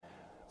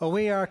Well,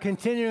 we are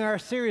continuing our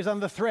series on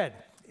the thread,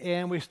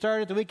 and we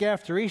started the week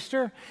after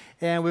Easter,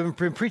 and we've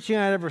been preaching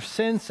on it ever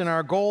since, and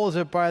our goal is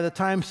that by the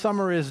time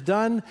summer is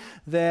done,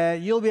 that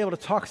you'll be able to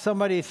talk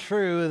somebody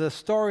through the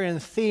story and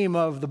theme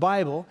of the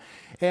Bible,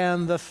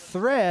 and the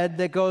thread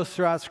that goes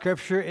throughout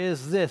Scripture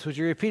is this. Would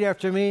you repeat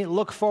after me?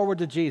 Look forward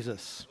to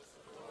Jesus.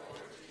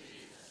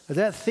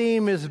 That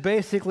theme is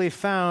basically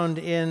found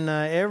in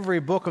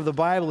every book of the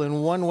Bible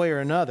in one way or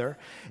another.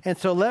 And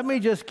so let me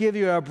just give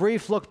you a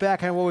brief look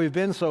back on where we've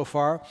been so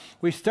far.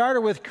 We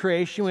started with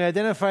creation. We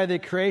identified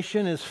that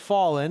creation is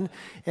fallen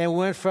and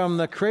went from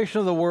the creation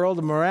of the world,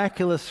 the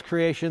miraculous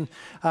creation,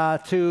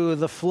 to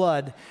the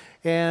flood.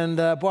 And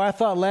boy, I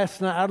thought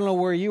last night, I don't know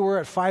where you were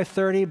at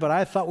 5:30, but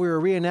I thought we were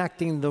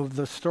reenacting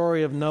the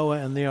story of Noah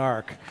and the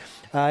ark.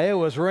 It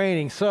was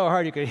raining so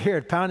hard you could hear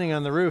it pounding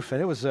on the roof,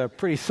 and it was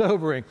pretty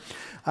sobering.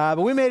 But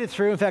we made it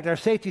through. In fact, our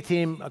safety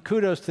team,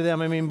 kudos to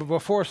them. I mean,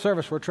 before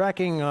service, we're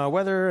tracking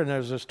weather, and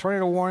there's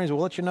tornado warnings.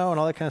 We'll let you know and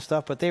all that kind of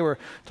stuff. But they were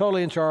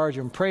totally in charge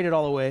and prayed it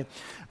all the way.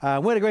 We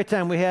had a great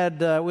time. We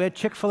had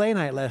Chick-fil-A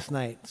night last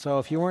night. So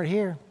if you weren't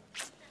here,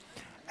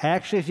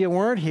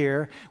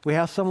 we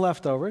have some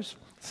leftovers.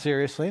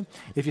 Seriously.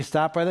 If you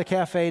stop by the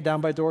cafe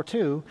down by door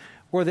 2,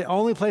 we're the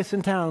only place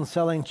in town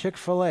selling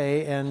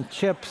Chick-fil-A and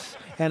chips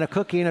and a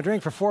cookie and a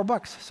drink for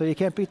 $4. So you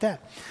can't beat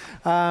that.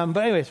 But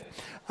anyways.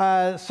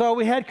 So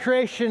we had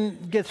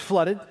creation gets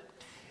flooded,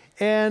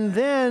 and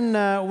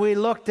then we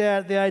looked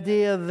at the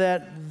idea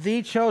that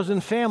the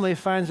chosen family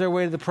finds their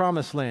way to the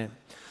promised land.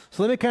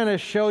 So let me kind of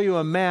show you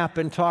a map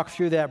and talk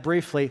through that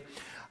briefly.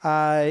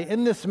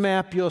 In this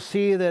map, you'll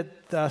see that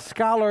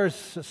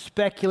scholars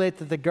speculate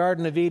that the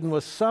Garden of Eden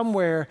was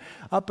somewhere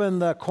up in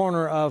the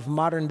corner of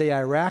modern-day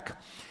Iraq.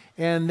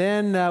 And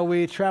then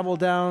we traveled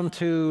down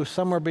to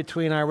somewhere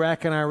between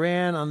Iraq and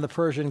Iran on the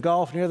Persian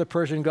Gulf, near the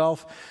Persian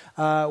Gulf,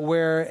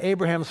 where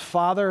Abraham's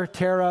father,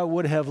 Terah,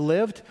 would have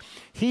lived.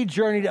 He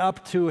journeyed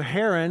up to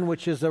Haran,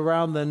 which is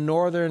around the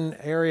northern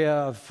area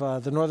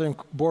of the northern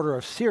border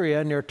of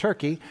Syria, near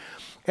Turkey.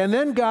 And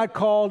then God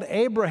called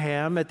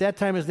Abraham. At that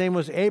time, his name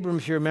was Abram,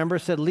 if you remember,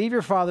 said, leave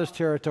your father's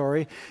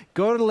territory,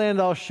 go to the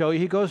land I'll show you.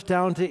 He goes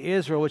down to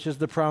Israel, which is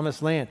the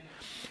promised land.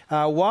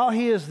 While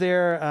he is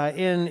there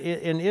in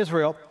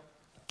Israel,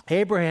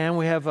 Abraham,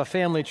 we have a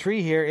family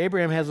tree here.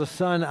 Abraham has a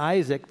son,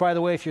 Isaac. By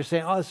the way, if you're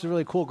saying, oh, this is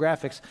really cool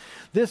graphics,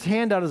 this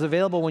handout is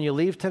available when you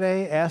leave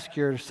today. Ask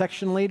your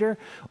section leader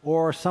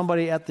or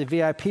somebody at the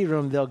VIP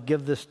room. They'll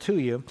give this to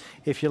you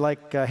if you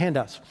like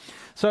handouts.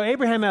 So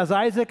Abraham has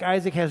Isaac.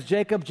 Isaac has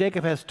Jacob.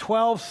 Jacob has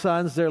 12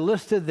 sons. They're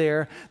listed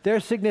there. They're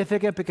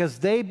significant because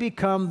they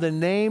become the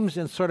names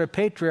and sort of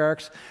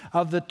patriarchs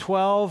of the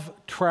 12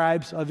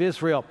 tribes of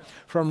Israel,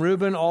 from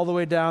Reuben all the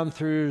way down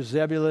through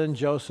Zebulun,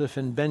 Joseph,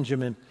 and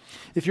Benjamin.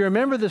 If you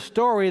remember the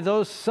story,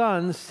 those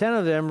sons, 10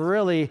 of them,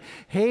 really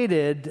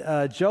hated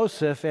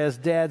Joseph as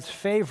dad's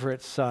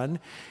favorite son.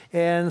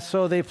 And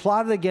so they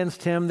plotted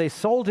against him. They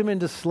sold him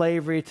into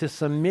slavery to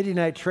some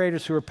Midianite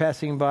traders who were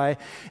passing by.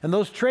 And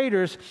those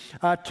traders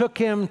took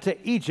him to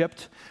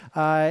Egypt,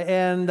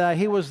 and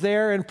he was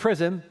there in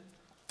prison.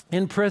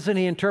 In prison,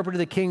 he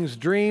interpreted the king's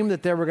dream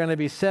that there were going to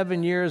be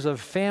 7 years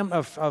of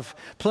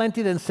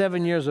plenty, then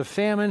 7 years of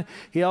famine.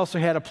 He also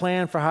had a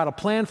plan for how to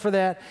plan for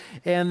that.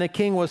 And the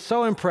king was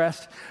so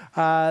impressed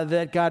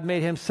that God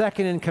made him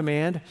second in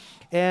command.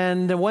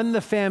 And when the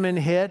famine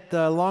hit,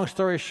 long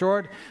story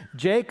short,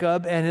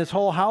 Jacob and his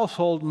whole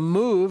household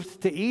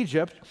moved to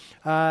Egypt,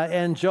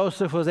 and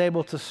Joseph was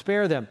able to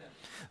spare them.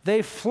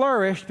 They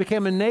flourished,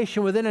 became a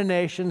nation within a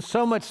nation,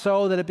 so much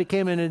so that it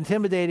became an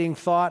intimidating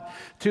thought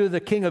to the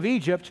king of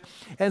Egypt.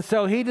 And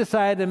so he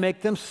decided to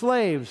make them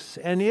slaves.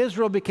 And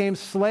Israel became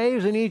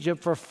slaves in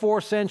Egypt for 4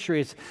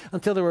 centuries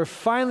until they were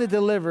finally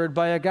delivered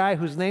by a guy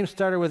whose name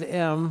started with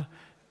M,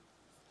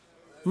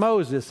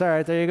 Moses. All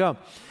right, there you go.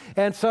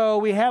 And so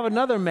we have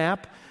another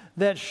map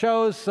that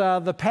shows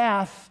the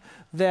path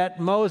that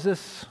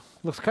Moses,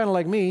 looks kind of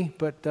like me,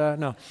 but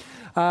no.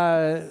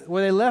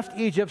 Where they left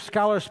Egypt,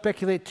 scholars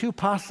speculate 2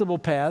 possible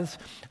paths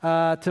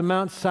to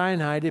Mount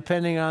Sinai,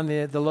 depending on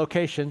the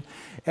location,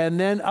 and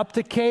then up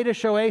to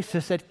Kadesh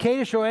Oasis. At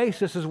Kadesh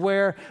Oasis is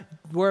where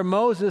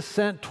Moses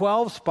sent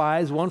 12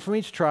 spies, 1 from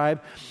each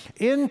tribe,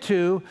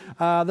 into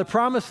the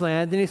promised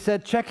land. And he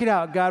said, check it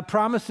out. God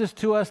promises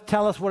to us.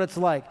 Tell us what it's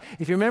like.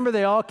 If you remember,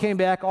 they all came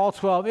back, all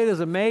 12. It is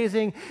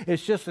amazing.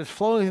 It's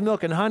flowing with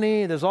milk and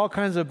honey. There's all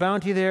kinds of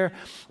bounty there.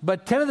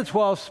 But 10 of the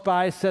 12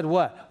 spies said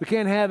what? We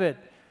can't have it.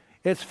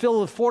 It's filled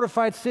with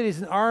fortified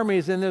cities and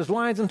armies, and there's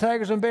lions and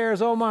tigers and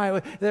bears. Oh my,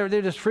 they're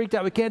just freaked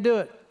out. We can't do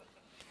it.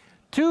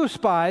 2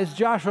 spies,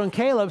 Joshua and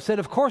Caleb, said,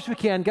 of course we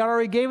can. God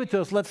already gave it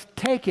to us. Let's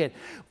take it.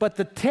 But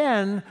the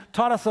 10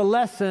 taught us a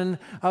lesson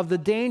of the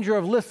danger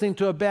of listening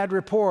to a bad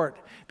report,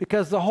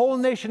 because the whole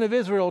nation of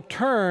Israel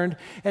turned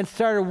and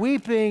started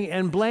weeping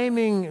and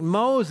blaming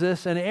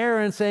Moses and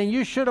Aaron, saying,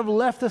 you should have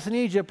left us in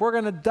Egypt. We're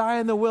going to die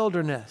in the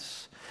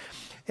wilderness.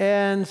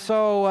 And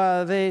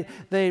so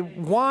they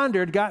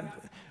wandered.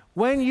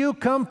 When you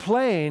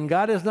complain,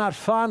 God is not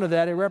fond of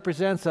that. It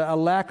represents a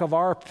lack of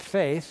our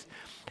faith.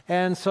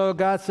 And so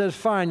God says,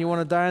 fine, you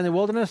want to die in the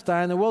wilderness?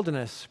 Die in the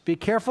wilderness. Be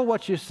careful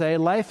what you say.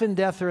 Life and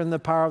death are in the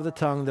power of the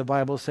tongue, the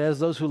Bible says.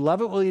 Those who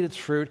love it will eat its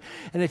fruit.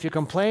 And if you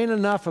complain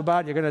enough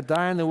about you're going to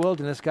die in the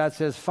wilderness, God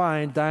says,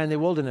 fine, die in the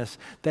wilderness.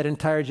 That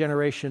entire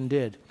generation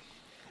did.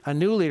 A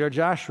new leader,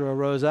 Joshua,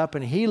 rose up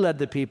and he led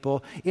the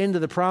people into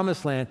the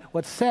promised land.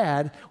 What's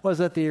sad was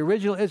that the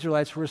original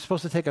Israelites were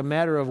supposed to take a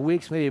matter of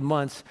weeks, maybe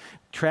months,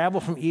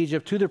 travel from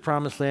Egypt to the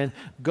promised land,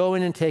 go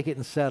in and take it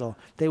and settle.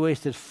 They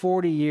wasted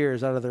 40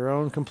 years out of their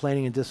own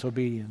complaining and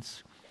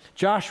disobedience.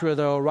 Joshua,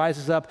 though,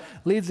 rises up,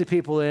 leads the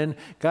people in.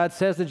 God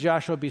says to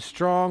Joshua, be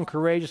strong,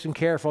 courageous, and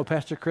careful.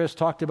 Pastor Chris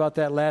talked about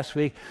that last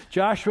week.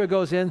 Joshua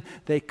goes in.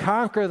 They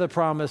conquer the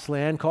promised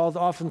land,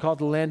 often called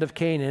the land of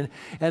Canaan.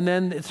 And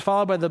then it's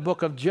followed by the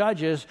book of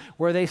Judges,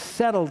 where they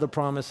settled the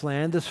promised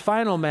land. This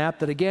final map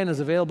that, again, is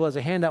available as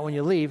a handout when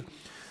you leave,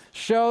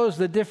 shows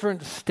the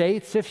different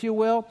states, if you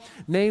will,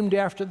 named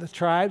after the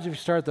tribes. If you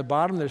start at the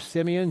bottom, there's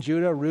Simeon,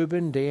 Judah,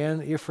 Reuben,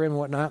 Dan, Ephraim, and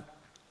whatnot.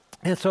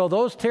 And so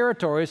those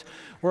territories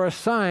were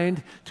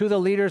assigned to the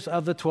leaders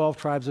of the 12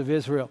 tribes of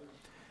Israel.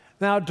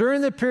 Now,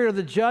 during the period of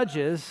the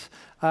Judges,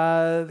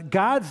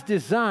 God's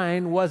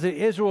design was that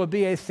Israel would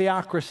be a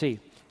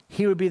theocracy.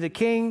 He would be the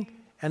king,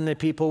 and the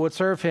people would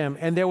serve him.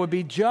 And there would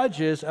be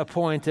judges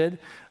appointed,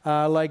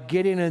 like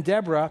Gideon and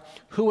Deborah,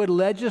 who would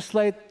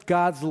legislate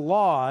God's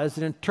laws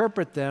and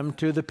interpret them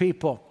to the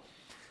people.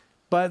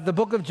 But the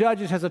book of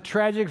Judges has a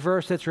tragic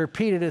verse that's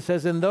repeated. It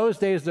says, in those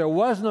days there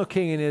was no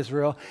king in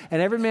Israel,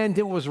 and every man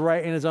did what was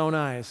right in his own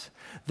eyes.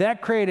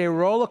 That created a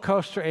roller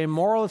coaster, a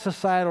moral and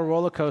societal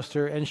roller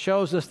coaster, and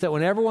shows us that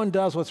when everyone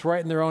does what's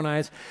right in their own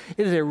eyes,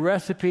 it is a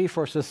recipe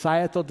for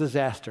societal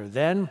disaster,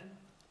 then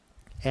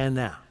and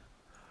now.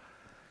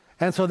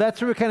 And so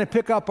that's where we kind of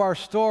pick up our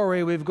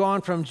story. We've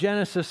gone from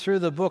Genesis through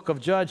the book of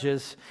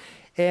Judges.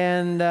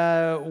 And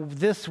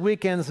this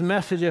weekend's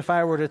message, if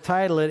I were to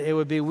title it, it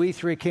would be We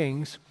Three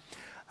Kings.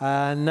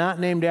 Not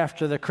named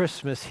after the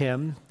Christmas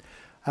hymn,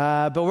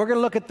 but we're going to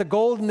look at the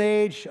golden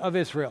age of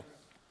Israel.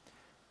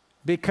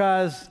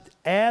 Because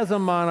as a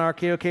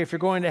monarchy, okay, if you're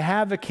going to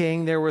have a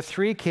king, there were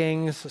three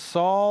kings,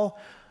 Saul,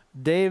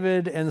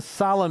 David, and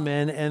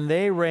Solomon, and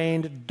they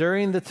reigned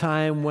during the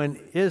time when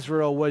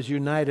Israel was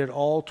united,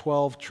 all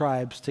 12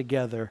 tribes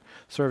together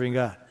serving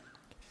God.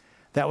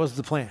 That was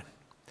the plan.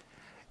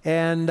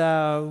 And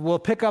we'll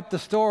pick up the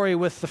story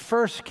with the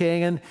first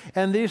king.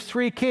 And these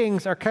three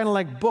kings are kind of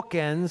like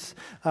bookends.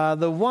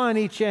 The one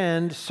each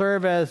end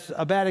serve as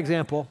a bad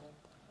example.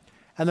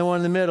 And the one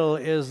in the middle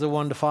is the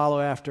one to follow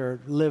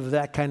after, live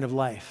that kind of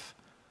life.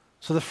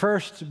 So the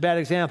first bad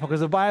example,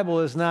 because the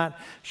Bible is not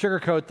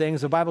sugarcoat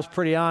things. The Bible's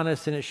pretty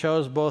honest, and it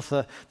shows both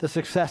the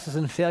successes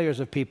and failures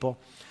of people.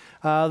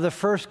 The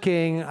first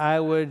king, I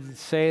would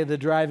say the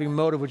driving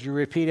motive, would you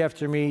repeat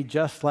after me,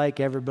 just like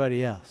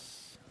everybody else.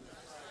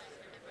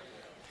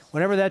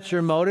 Whenever that's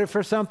your motive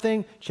for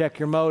something, check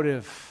your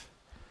motive.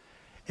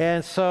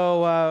 And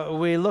so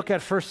we look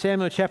at 1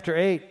 Samuel chapter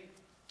 8.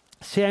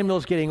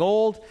 Samuel's getting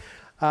old.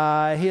 He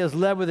has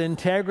led with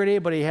integrity,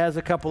 but he has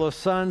a couple of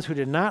sons who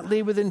did not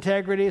lead with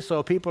integrity.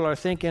 So people are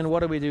thinking,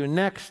 what do we do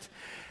next?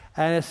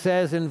 And it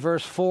says in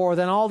verse 4,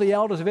 then all the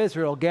elders of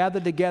Israel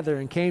gathered together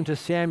and came to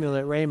Samuel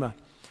at Ramah.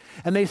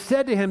 And they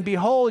said to him,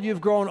 behold,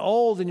 you've grown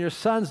old, and your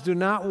sons do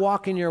not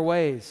walk in your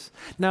ways.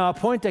 Now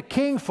appoint a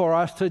king for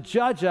us to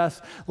judge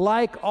us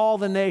like all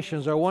the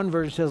nations. Or one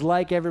version says,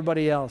 like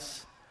everybody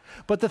else.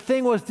 But the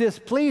thing was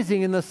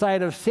displeasing in the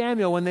sight of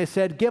Samuel when they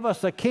said, give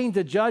us a king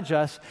to judge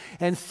us.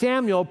 And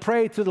Samuel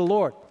prayed to the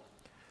Lord.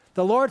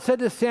 The Lord said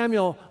to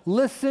Samuel,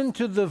 listen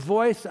to the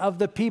voice of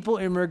the people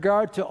in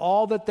regard to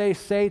all that they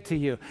say to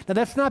you. Now,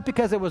 that's not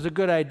because it was a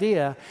good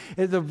idea.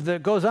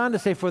 It goes on to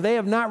say, for they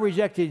have not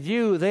rejected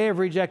you, they have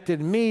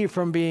rejected me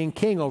from being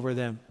king over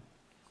them.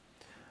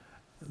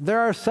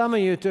 There are some of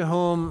you to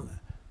whom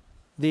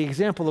the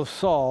example of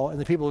Saul and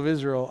the people of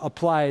Israel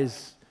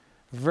applies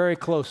very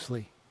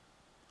closely.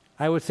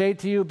 I would say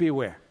to you,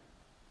 beware.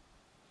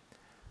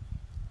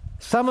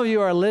 Some of you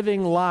are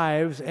living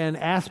lives and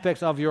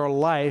aspects of your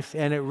life,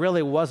 and it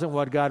really wasn't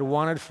what God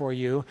wanted for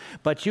you,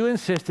 but you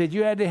insisted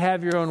you had to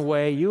have your own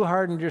way. You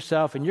hardened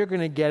yourself, and you're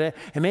going to get it.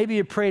 And maybe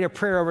you prayed a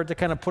prayer over it to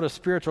kind of put a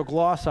spiritual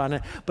gloss on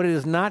it, but it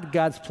is not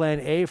God's plan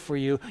A for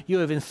you. You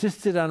have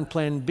insisted on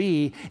plan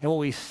B, and what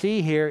we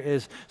see here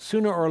is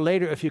sooner or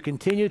later, if you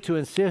continue to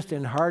insist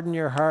and harden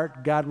your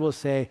heart, God will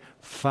say,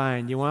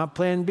 fine, you want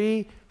plan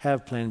B?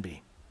 Have plan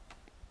B.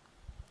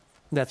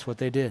 That's what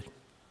they did.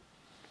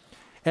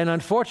 And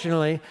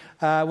unfortunately,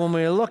 when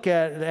we look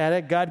at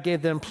it, God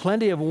gave them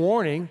plenty of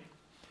warning.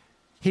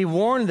 He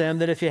warned them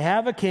that if you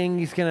have a king,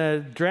 he's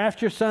going to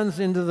draft your sons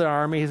into the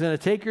army. He's going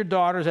to take your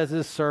daughters as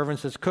his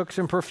servants, as cooks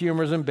and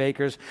perfumers and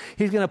bakers.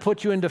 He's going to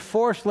put you into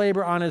forced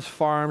labor on his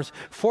farms,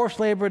 forced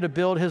labor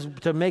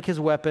to make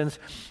his weapons.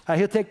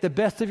 He'll take the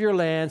best of your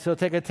lands. He'll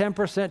take a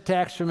 10%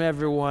 tax from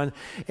everyone,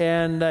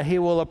 and he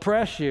will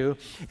oppress you.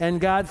 And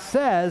God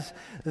says,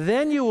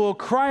 then you will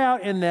cry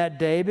out in that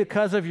day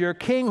because of your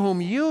king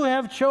whom you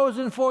have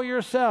chosen for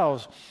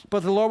yourselves.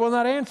 But the Lord will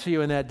not answer you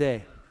in that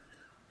day.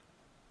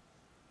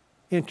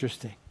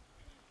 Interesting.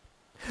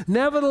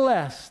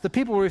 Nevertheless, the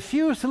people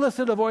refused to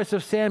listen to the voice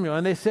of Samuel,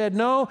 and they said,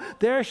 "No,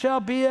 there shall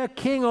be a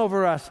king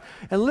over us."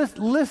 And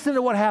listen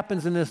to what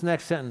happens in this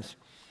next sentence.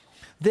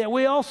 "That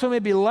we also may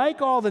be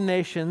like all the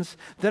nations,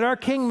 that our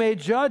king may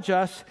judge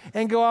us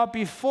and go out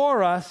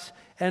before us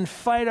and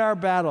fight our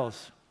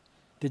battles."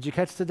 Did you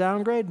catch the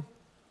downgrade?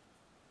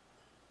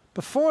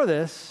 Before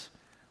this,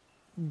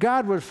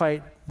 God would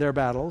fight their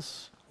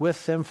battles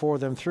with them, for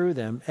them, through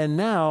them. And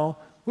now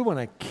we want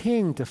a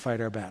king to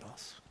fight our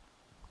battles.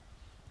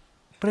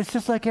 But it's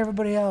just like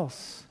everybody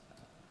else.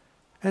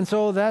 And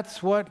so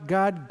that's what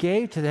God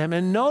gave to them.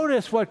 And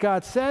notice what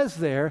God says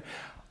there.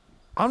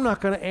 I'm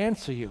not going to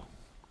answer you.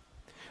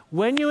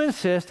 When you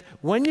insist,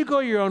 when you go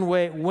your own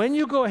way, when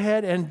you go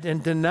ahead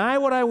and deny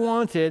what I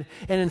wanted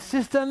and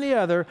insist on the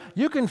other,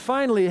 you can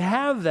finally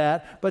have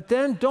that, but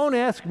then don't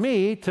ask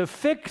me to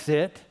fix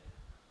it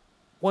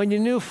when you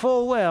knew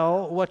full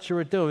well what you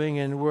were doing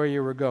and where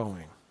you were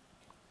going.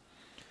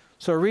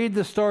 So read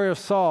the story of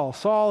Saul.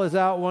 Saul is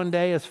out one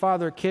day. His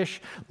father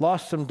Kish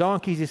lost some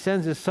donkeys. He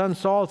sends his son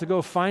Saul to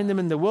go find them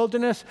in the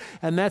wilderness,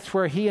 and that's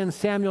where he and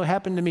Samuel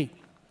happen to meet.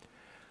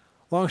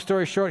 Long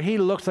story short, he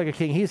looks like a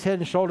king. He's head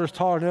and shoulders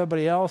taller than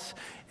everybody else,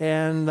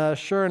 and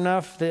sure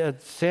enough,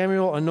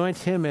 Samuel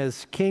anoints him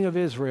as king of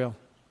Israel.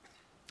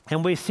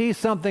 And we see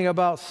something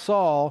about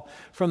Saul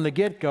from the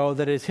get-go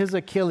that is his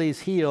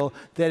Achilles heel,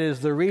 that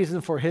is the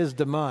reason for his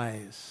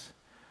demise.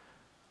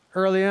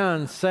 Early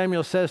on,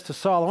 Samuel says to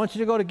Saul, "I want you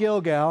to go to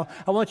Gilgal.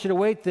 I want you to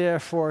wait there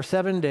for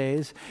 7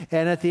 days.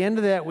 And at the end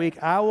of that week,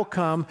 I will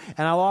come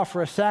and I'll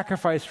offer a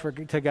sacrifice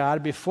to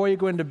God before you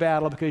go into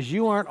battle, because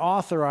you aren't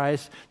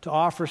authorized to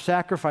offer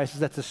sacrifices.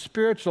 That's a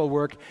spiritual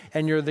work,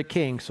 and you're the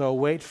king. So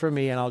wait for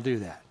me and I'll do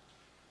that."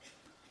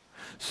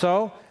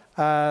 So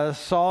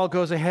Saul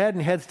goes ahead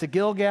and heads to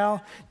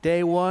Gilgal.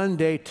 Day 1,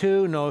 day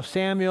 2, no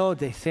Samuel.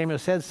 Samuel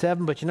said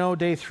 7, but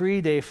day 3,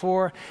 day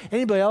 4.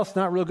 Anybody else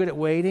not real good at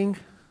waiting?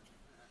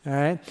 All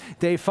right.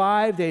 Day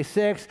 5, day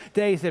 6,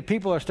 days that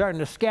people are starting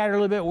to scatter a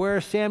little bit.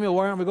 Where's Samuel?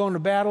 Why aren't we going to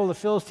battle? The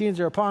Philistines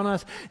are upon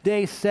us.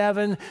 Day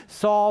 7,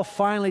 Saul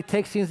finally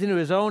takes things into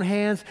his own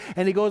hands,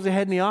 and he goes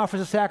ahead and he offers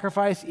a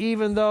sacrifice,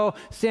 even though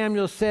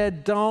Samuel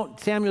said don't.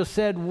 Samuel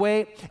said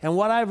wait. And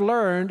what I've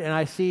learned, and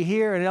I see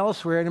here and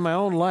elsewhere and in my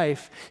own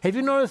life, have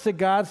you noticed that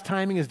God's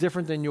timing is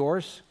different than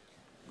yours?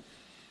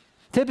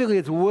 Typically,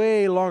 it's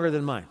way longer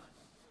than mine.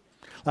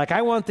 Like,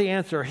 I want the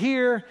answer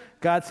here.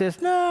 God says,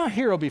 "No,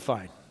 here will be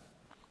fine."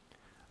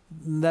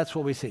 That's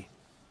what we see.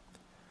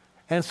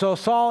 And so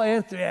Saul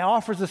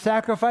offers the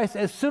sacrifice.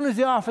 As soon as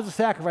he offers the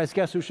sacrifice,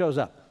 guess who shows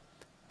up?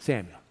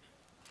 Samuel.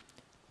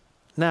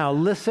 Now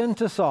listen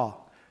to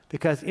Saul,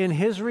 because in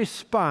his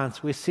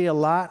response we see a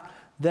lot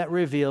that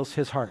reveals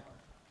his heart.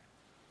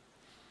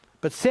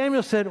 But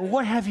Samuel said,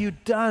 "What have you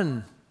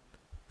done?"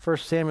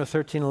 1 Samuel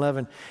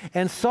 13:11.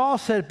 And Saul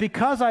said,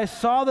 "Because I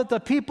saw that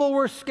the people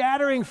were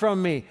scattering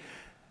from me."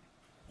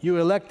 You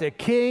elect a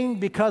king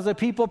because of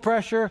people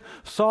pressure.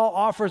 Saul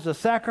offers a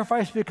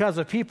sacrifice because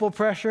of people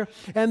pressure.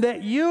 And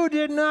that you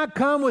did not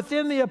come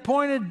within the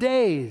appointed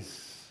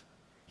days.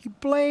 He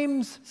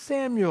blames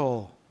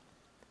Samuel.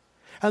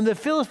 And the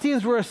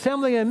Philistines were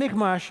assembling in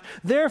Michmash.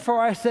 Therefore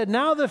I said,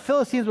 "Now the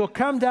Philistines will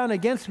come down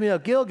against me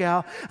at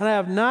Gilgal, and I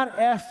have not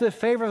asked the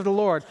favor of the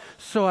Lord.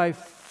 So I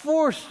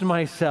forced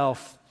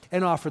myself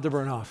and offered the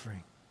burnt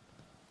offering."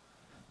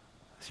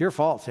 It's your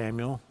fault,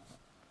 Samuel.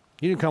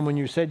 You didn't come when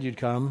you said you'd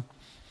come.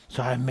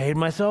 So I made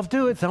myself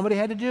do it. Somebody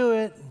had to do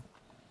it.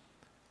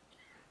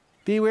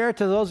 Beware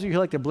to those of you who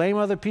like to blame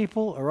other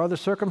people or other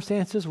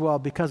circumstances. Well,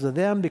 because of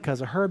them,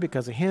 because of her,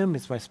 because of him,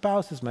 it's my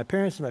spouse, it's my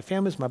parents, it's my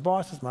family, it's my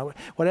boss, it's my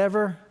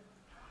whatever.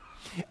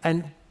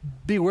 And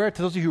beware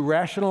to those of you who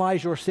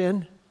rationalize your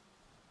sin.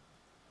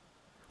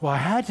 Well, I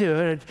had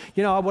to.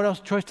 What else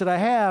choice did I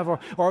have?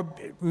 Or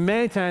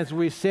many times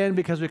we sin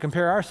because we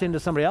compare our sin to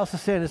somebody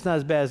else's sin. It's not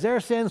as bad as their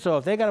sin, so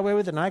if they got away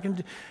with it, and I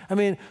can.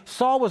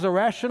 Saul was a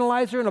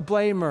rationalizer and a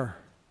blamer.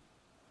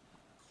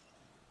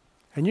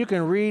 And you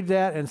can read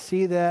that and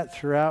see that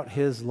throughout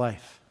his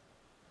life.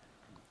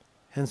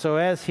 And so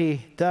as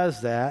he does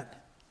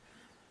that,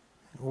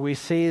 we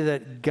see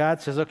that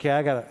God says, "Okay,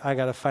 I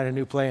gotta find a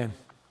new plan."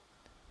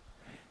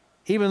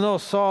 Even though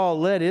Saul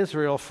led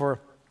Israel for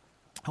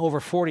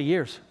over 40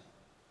 years.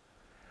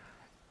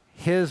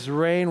 His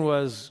reign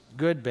was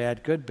good,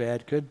 bad, good,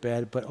 bad, good,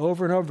 bad. But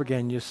over and over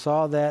again, you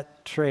saw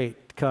that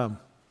trait come.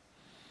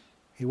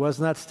 He was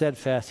not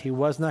steadfast. He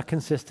was not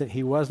consistent.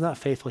 He was not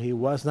faithful. He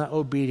was not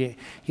obedient.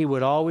 He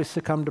would always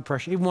succumb to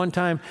pressure. Even one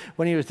time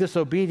when he was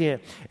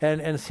disobedient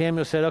and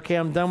Samuel said, "Okay,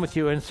 I'm done with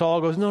you." And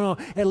Saul goes, no,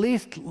 at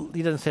least,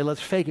 he doesn't say,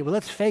 "Let's fake it," but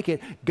let's fake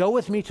it. Go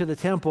with me to the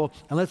temple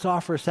and let's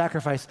offer a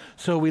sacrifice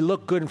so we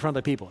look good in front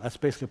of the people. That's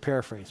basically a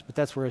paraphrase, but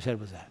that's where his head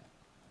was at.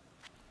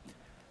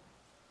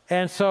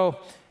 And so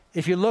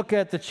if you look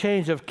at the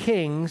change of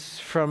kings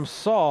from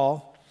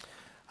Saul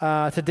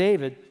to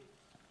David,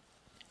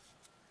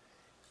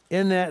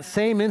 in that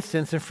same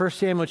instance in 1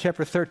 Samuel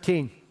chapter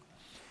 13,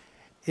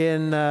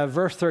 in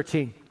verse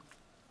 13,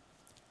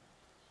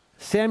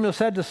 Samuel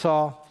said to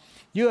Saul,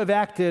 "You have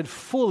acted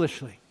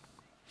foolishly.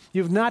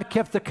 You've not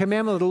kept the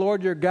commandment of the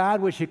Lord your God,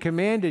 which he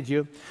commanded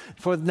you.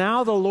 For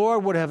now the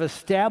Lord would have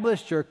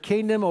established your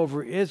kingdom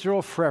over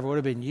Israel forever. It would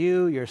have been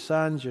you, your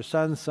sons'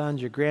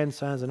 sons, your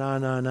grandsons, and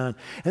on and on.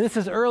 And this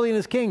is early in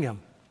his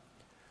kingdom.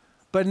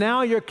 But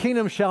now your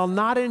kingdom shall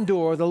not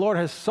endure. The Lord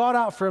has sought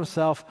out for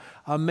himself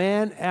a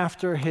man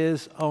after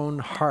his own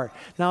heart.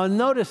 Now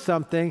notice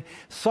something.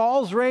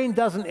 Saul's reign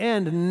doesn't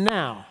end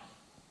now.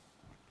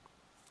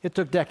 It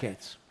took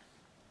decades.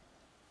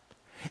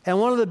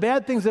 And one of the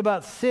bad things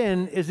about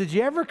sin is, did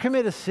you ever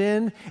commit a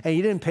sin and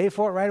you didn't pay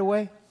for it right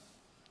away?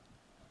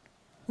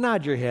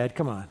 Nod your head,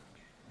 come on.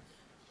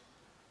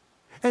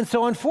 And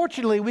so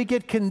unfortunately, we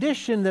get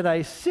conditioned that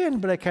I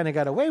sinned, but I kind of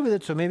got away with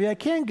it, so maybe I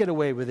can get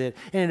away with it,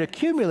 and it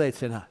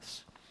accumulates in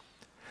us.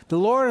 The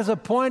Lord has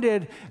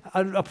appointed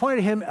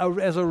him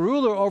as a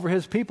ruler over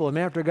his people, a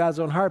man after God's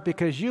own heart,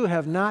 because you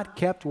have not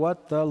kept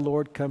what the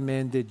Lord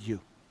commanded you.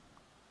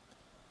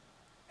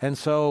 And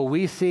so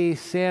we see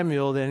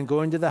Samuel then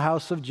going to the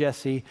house of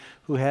Jesse,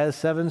 who has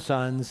 7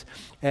 sons,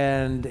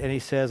 and he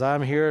says,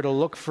 I'm here to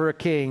look for a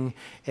king.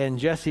 And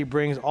Jesse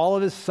brings all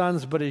of his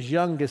sons but his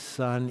youngest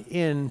son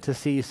in to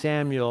see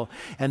Samuel,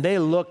 and they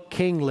look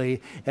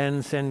kingly,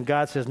 and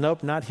God says,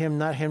 nope, not him,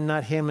 not him,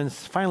 not him. And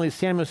finally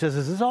Samuel says,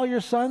 is this all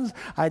your sons?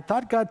 I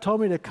thought God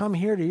told me to come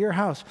here to your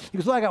house. He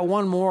goes, well, I got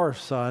one more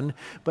son,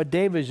 but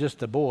David's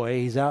just a boy.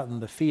 He's out in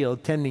the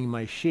field tending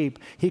my sheep.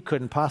 He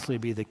couldn't possibly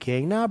be the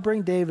king. Now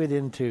bring David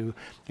in too.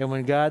 And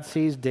when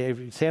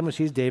Samuel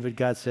sees David,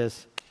 God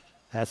says,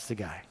 that's the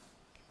guy.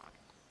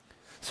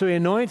 So he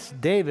anoints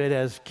David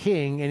as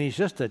king, and he's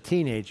just a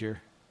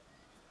teenager,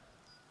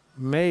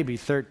 maybe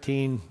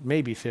 13,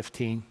 maybe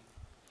 15.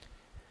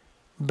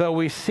 But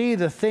we see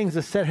the things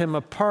that set him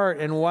apart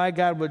and why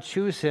God would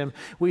choose him.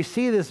 We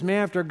see this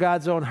man after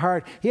God's own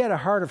heart. He had a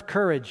heart of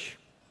courage.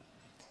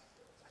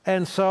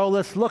 And so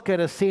let's look at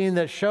a scene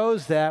that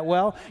shows that.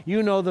 Well,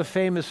 you know the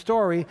famous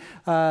story.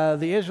 The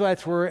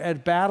Israelites were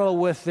at battle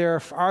with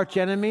their arch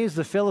enemies,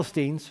 the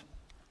Philistines.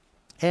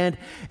 And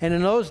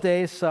in those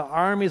days,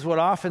 armies would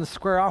often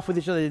square off with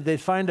each other. They'd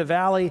find a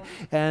valley,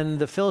 and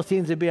the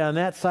Philistines would be on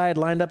that side,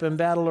 lined up in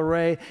battle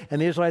array,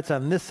 and the Israelites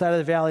on this side of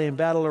the valley in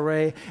battle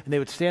array. And they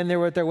would stand there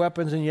with their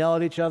weapons and yell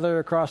at each other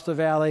across the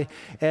valley.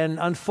 And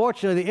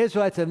unfortunately, the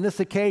Israelites on this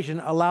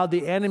occasion allowed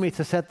the enemy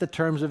to set the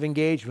terms of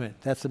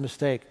engagement. That's a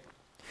mistake.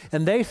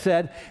 And they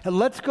said,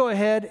 let's go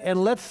ahead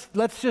and let's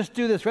just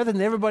do this. Rather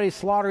than everybody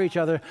slaughter each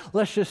other,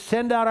 let's just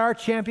send out our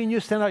champion,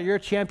 you send out your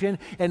champion,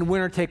 and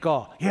winner take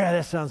all. Yeah,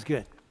 that sounds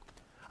good.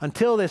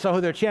 Until they saw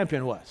who their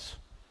champion was.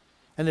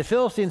 And the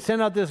Philistines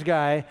sent out this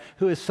guy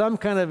who is some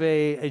kind of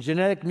a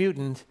genetic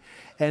mutant,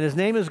 and his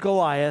name is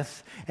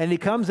Goliath, and he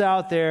comes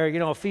out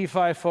there, fee,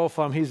 fi, fo,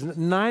 fum. He's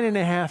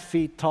 9.5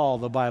 feet tall,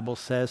 the Bible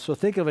says. So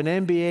think of an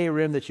NBA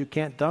rim that you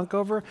can't dunk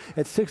over.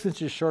 It's 6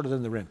 inches shorter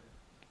than the rim.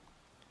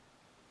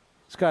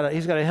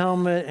 He's got a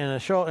helmet and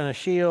a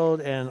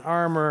shield and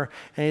armor,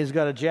 and he's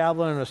got a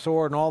javelin and a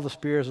sword and all the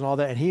spears and all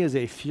that, and he is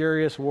a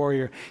furious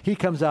warrior. He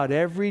comes out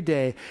every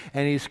day,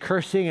 and he's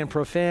cursing and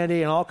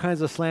profanity and all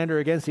kinds of slander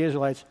against the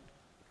Israelites.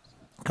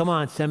 Come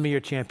on, send me your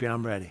champion.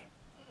 I'm ready.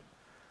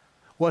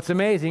 What's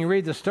amazing,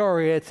 read the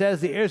story, it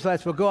says the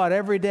Israelites will go out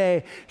every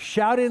day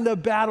shouting the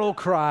battle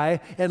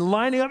cry and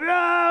lining up,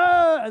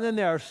 ah! And then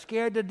they're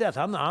scared to death.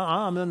 I'm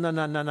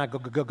not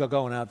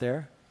going out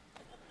there.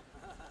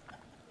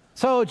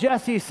 So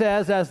Jesse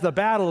says, as the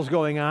battle's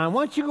going on,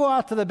 why don't you go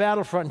out to the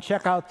battlefront and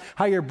check out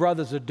how your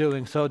brothers are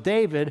doing? So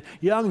David,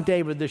 young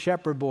David, the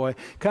shepherd boy,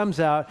 comes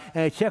out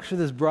and he checks with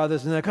his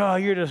brothers, and they're like, oh,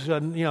 you're just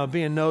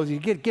being nosy.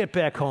 Get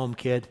back home,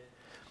 kid.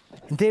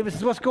 And David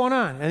says, what's going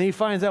on? And he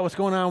finds out what's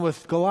going on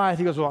with Goliath.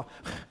 He goes, well,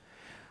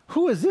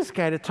 who is this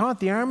guy to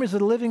taunt the armies of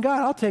the living God?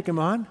 I'll take him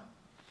on.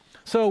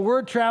 So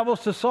word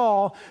travels to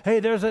Saul, hey,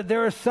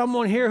 there is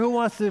someone here who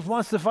wants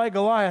to fight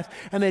Goliath,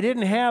 and they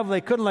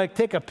couldn't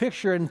take a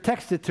picture and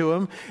text it to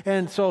him.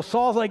 And so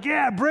Saul's like,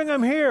 yeah, bring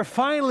him here.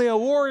 Finally, a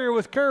warrior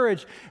with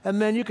courage.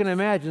 And then you can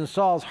imagine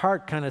Saul's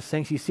heart kind of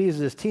sinks. He sees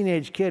this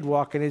teenage kid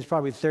walking. He's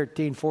probably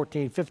 13,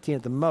 14, 15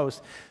 at the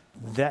most.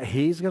 That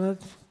he's going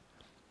to...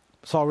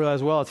 Saul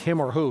realized, well, it's him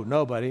or who?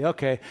 Nobody.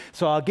 Okay,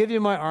 so I'll give you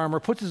my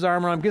armor, puts his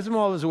armor on, gives him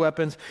all his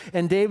weapons,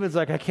 and David's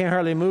like, I can't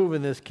hardly move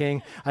in this,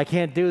 king. I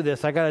can't do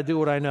this. I got to do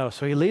what I know.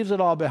 So he leaves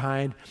it all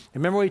behind.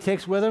 Remember what he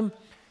takes with him?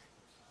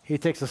 He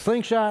takes a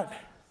slingshot,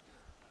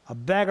 a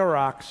bag of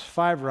rocks,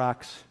 5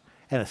 rocks,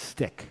 and a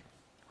stick.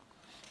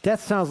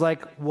 That sounds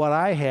like what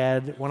I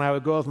had when I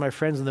would go with my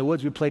friends in the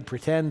woods. We played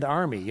pretend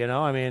army,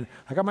 I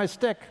got my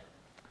stick.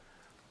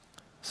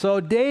 So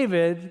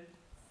David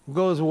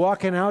goes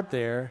walking out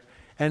there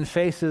and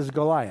faces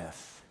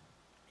Goliath.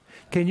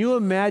 Can you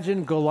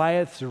imagine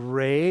Goliath's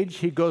rage?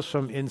 He goes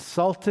from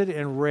insulted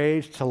and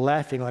raged to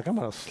laughing, like, I'm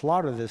going to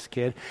slaughter this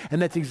kid.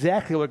 And that's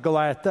exactly what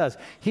Goliath does.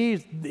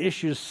 He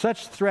issues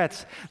such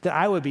threats that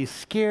I would be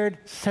scared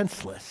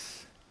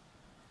senseless.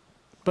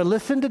 But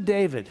listen to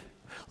David.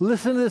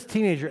 Listen to this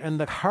teenager and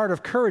the heart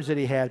of courage that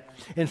he had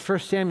in 1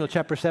 Samuel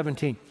chapter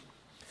 17.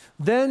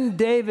 Then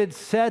David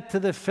said to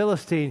the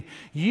Philistine,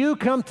 you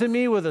come to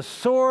me with a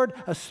sword,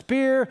 a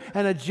spear,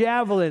 and a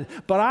javelin,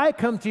 but I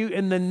come to you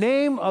in the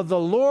name of the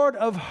Lord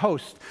of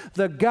hosts,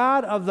 the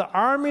God of the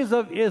armies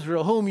of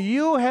Israel, whom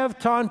you have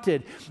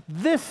taunted.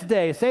 This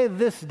day, say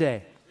this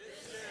day.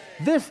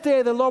 This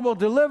day the Lord will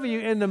deliver you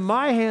into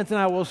my hands, and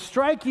I will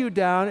strike you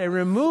down and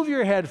remove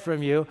your head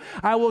from you.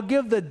 I will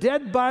give the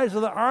dead bodies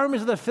of the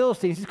armies of the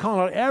Philistines. He's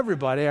calling out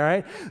everybody, all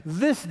right?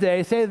 This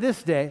day, say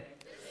this day.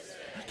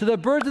 To the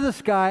birds of the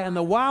sky and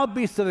the wild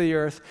beasts of the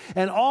earth,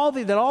 and that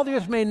all the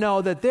earth may know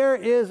that there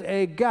is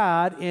a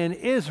God in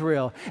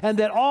Israel, and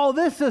that all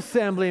this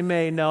assembly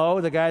may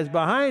know, the guys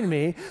behind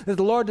me, that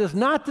the Lord does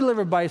not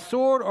deliver by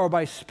sword or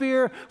by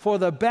spear, for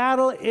the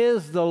battle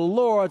is the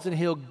Lord's, and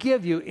he'll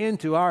give you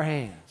into our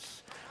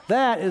hands.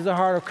 That is a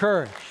heart of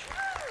courage.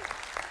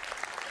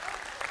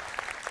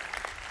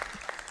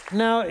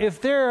 Now, if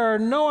there are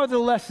no other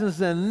lessons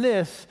than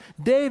this,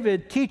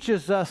 David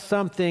teaches us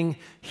something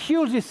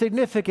hugely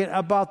significant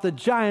about the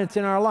giants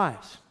in our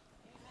lives.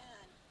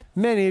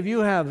 Amen. Many of you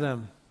have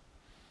them.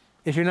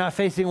 If you're not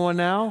facing one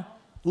now,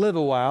 live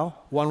a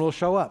while, one will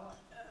show up.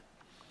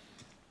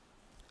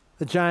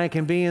 The giant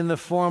can be in the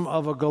form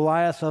of a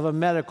Goliath of a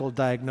medical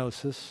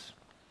diagnosis.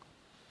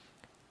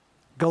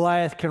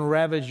 Goliath can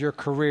ravage your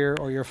career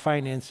or your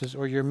finances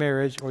or your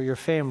marriage or your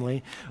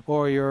family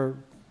or your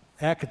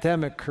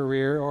academic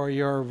career or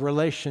your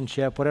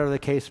relationship, whatever the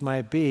case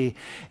might be.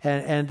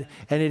 And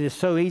it is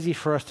so easy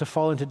for us to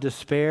fall into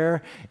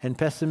despair and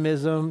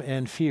pessimism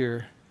and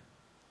fear.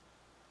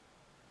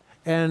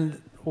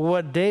 And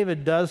what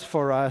David does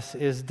for us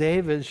is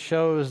David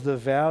shows the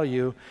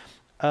value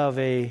of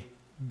a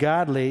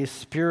godly,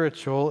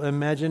 spiritual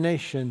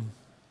imagination.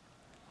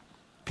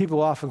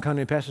 People often come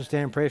to me, Pastor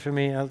Stan, pray for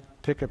me. I'll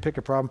pick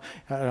a problem.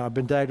 I've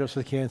been diagnosed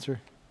with cancer.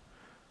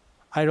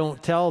 I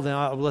don't tell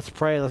them, let's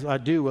pray.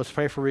 Let's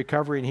pray for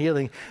recovery and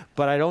healing.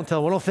 But I don't tell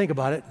them, well, don't think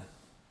about it.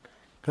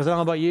 Because I don't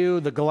know about you,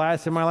 the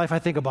Goliaths in my life, I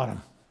think about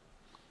them.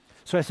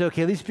 So I say,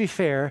 okay, at least be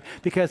fair.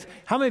 Because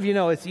how many of you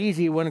know it's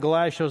easy when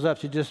Goliath shows up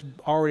to just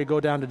already go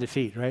down to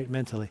defeat, right,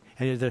 mentally?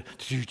 And you're there,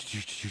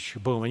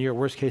 boom, and you're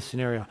worst case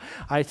scenario.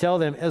 I tell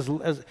them,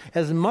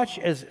 as much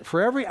as,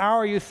 for every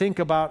hour you think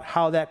about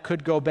how that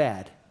could go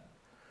bad,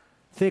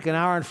 think an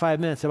hour and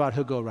 5 minutes about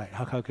who'll go right,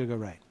 how it could go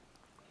right.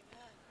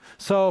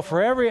 So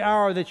for every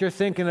hour that you're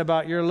thinking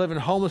about you're living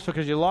homeless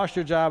because you lost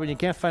your job and you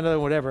can't find another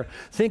whatever,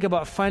 think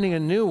about finding a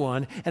new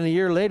one and a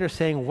year later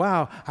saying,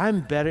 wow,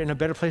 I'm in a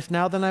better place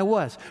now than I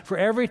was. For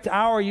every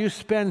hour you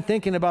spend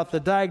thinking about the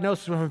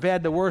diagnosis from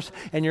bad to worse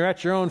and you're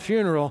at your own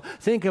funeral,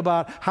 think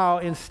about how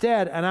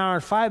instead an hour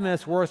and 5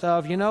 minutes worth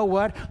of, you know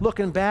what,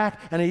 looking back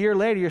and a year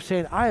later you're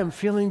saying, I am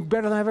feeling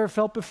better than I've ever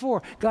felt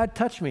before. God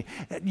touched me.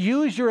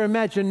 Use your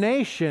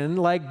imagination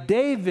like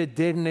David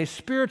did in a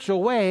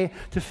spiritual way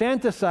to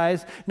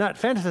fantasize, not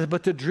fantasize,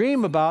 but to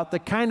dream about the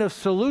kind of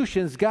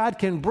solutions God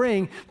can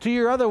bring to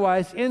your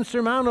otherwise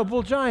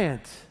insurmountable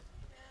giant.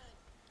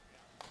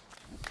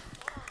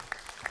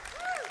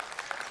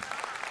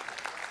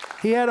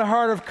 He had a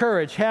heart of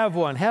courage. Have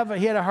one. He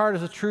had a heart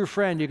as a true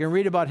friend. You can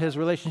read about his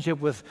relationship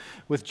with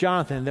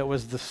Jonathan, that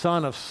was the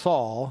son of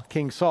Saul,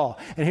 King Saul.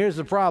 And here's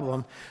the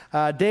problem.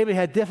 David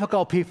had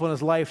difficult people in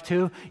his life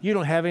too. You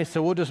don't have any,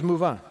 so we'll just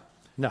move on.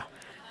 No.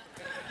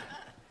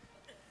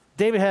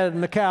 David had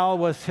Michal,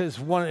 was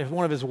one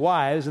of his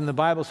wives, and the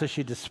Bible says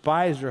she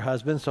despised her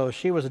husband, so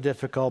she was a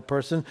difficult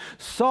person.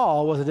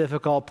 Saul was a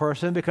difficult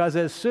person because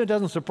it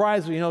doesn't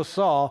surprise me,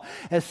 Saul,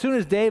 as soon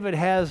as David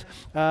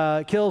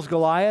kills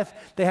Goliath,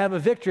 they have a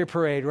victory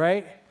parade,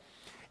 right?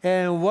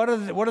 And what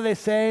are they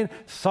saying?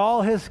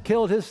 Saul has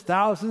killed his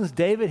thousands,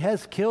 David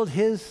has killed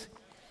his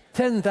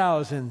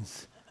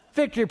 10,000s.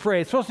 Victory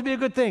parade, supposed to be a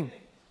good thing.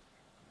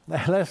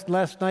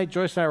 Last night,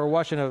 Joyce and I were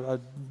watching a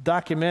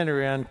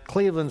documentary on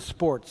Cleveland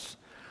sports.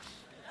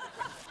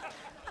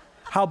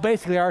 How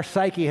basically our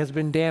psyche has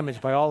been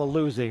damaged by all the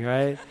losing,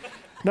 right?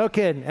 No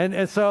kidding.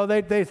 And so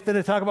they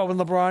talk about when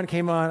LeBron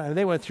came on, and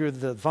they went through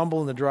the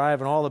fumble and the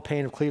drive and all the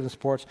pain of Cleveland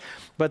sports.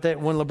 But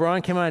when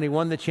LeBron came on, he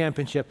won the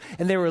championship.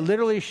 And they were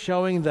literally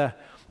showing the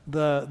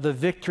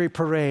victory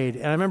parade.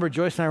 And I remember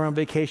Joyce and I were on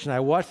vacation. I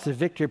watched the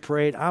victory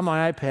parade on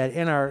my iPad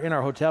in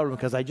our hotel room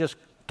because I just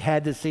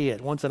had to see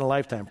it once in a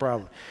lifetime,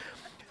 probably.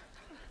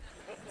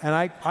 And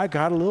I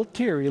got a little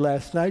teary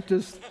last night.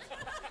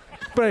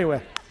 But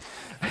anyway,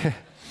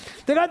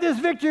 they got this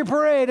victory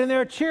parade, and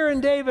they're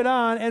cheering David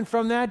on. And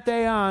from that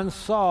day on,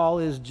 Saul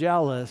is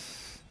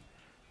jealous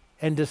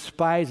and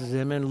despises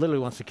him and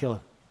literally wants to kill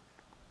him.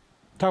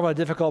 Talk about a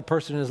difficult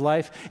person in his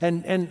life.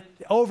 And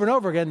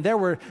over again, there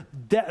were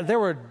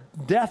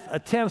death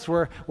attempts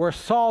where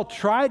Saul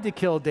tried to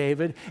kill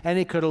David, and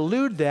he could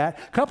elude that.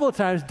 A couple of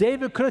times,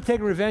 David could have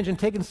taken revenge and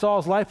taken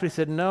Saul's life, but he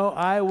said, no,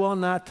 I will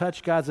not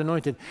touch God's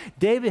anointed.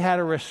 David had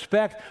a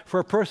respect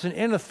for a person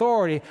in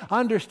authority,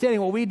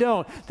 understanding what we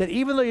don't, that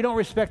even though you don't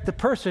respect the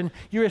person,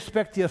 you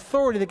respect the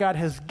authority that God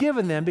has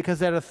given them, because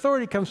that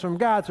authority comes from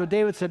God. So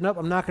David said, nope,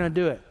 I'm not going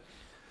to do it.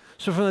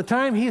 So from the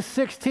time he's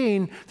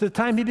 16 to the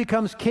time he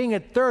becomes king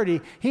at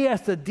 30, he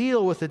has to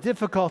deal with the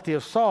difficulty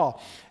of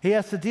Saul. He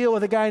has to deal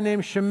with a guy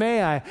named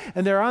Shimei,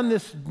 and they're on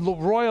this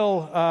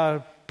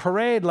royal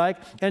parade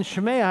and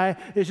Shimei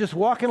is just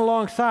walking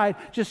alongside,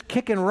 just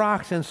kicking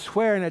rocks and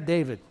swearing at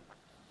David.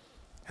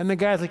 And the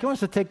guy's like, he wants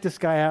to take this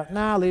guy out.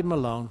 Nah, leave him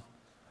alone.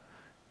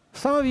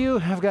 Some of you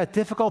have got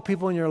difficult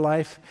people in your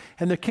life,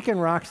 and they're kicking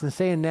rocks and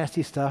saying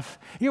nasty stuff.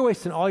 You're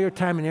wasting all your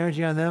time and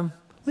energy on them.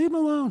 Leave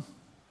them alone.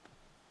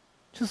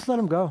 Just let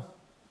them go.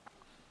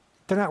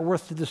 They're not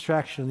worth the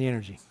distraction and the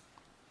energy.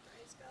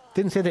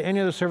 Didn't say that any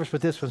other service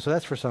but this one, so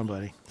that's for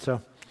somebody. So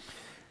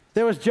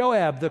there was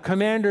Joab, the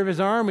commander of his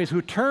armies,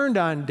 who turned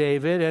on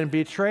David and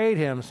betrayed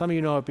him. Some of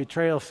you know what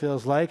betrayal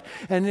feels like.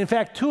 And in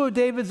fact, 2 of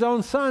David's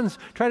own sons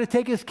tried to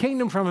take his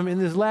kingdom from him in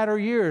his latter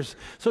years.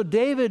 So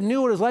David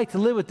knew what it was like to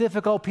live with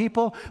difficult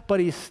people, but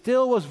he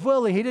still was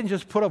willing. He didn't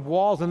just put up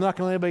walls and not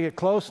going to let anybody get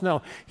close.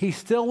 No, he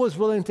still was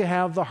willing to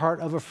have the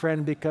heart of a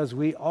friend, because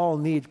we all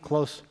need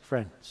close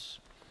friends.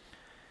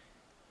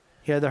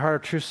 He had the heart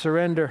of true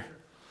surrender.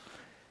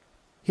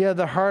 He had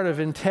the heart of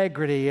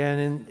integrity,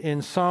 and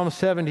in Psalm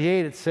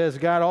 78 it says,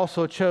 God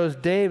also chose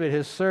David,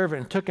 his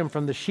servant, and took him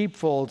from the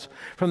sheepfolds,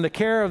 from the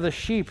care of the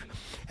sheep,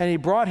 and he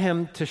brought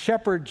him to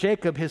shepherd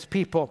Jacob, his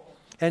people,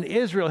 and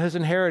Israel, his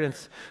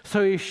inheritance.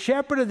 So he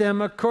shepherded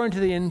them according to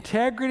the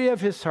integrity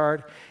of his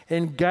heart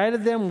and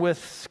guided them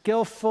with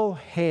skillful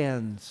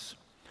hands.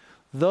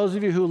 Those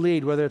of you who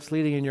lead, whether it's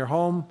leading in your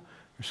home,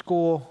 your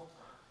school,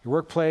 your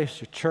workplace,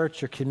 your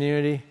church, your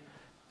community,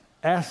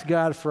 ask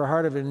God for a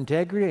heart of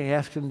integrity, and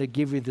ask him to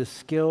give you the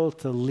skill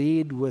to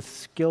lead with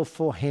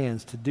skillful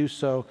hands, to do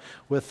so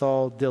with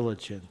all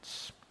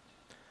diligence.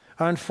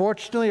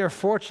 Unfortunately or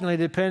fortunately,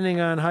 depending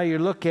on how you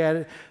look at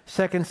it,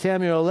 2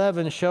 Samuel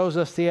 11 shows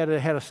us he had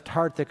a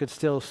heart that could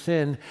still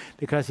sin,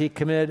 because he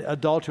committed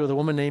adultery with a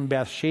woman named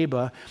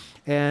Bathsheba.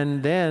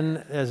 And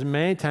then, as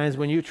many times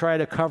when you try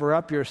to cover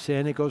up your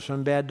sin, it goes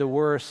from bad to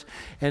worse.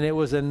 And it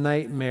was a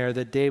nightmare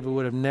that David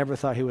would have never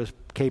thought he was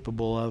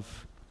capable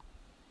of.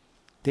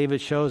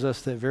 David shows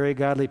us that very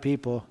godly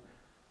people,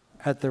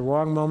 at the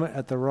wrong moment,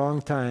 at the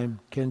wrong time,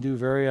 can do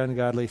very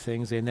ungodly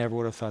things they never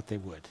would have thought they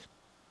would.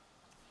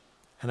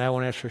 And I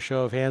won't ask for a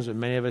show of hands, but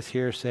many of us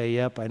here say,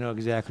 yep, I know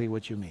exactly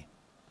what you mean.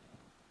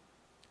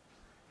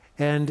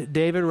 And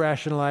David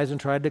rationalized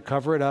and tried to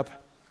cover it up.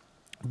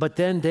 But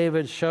then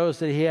David shows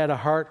that he had a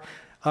heart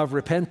of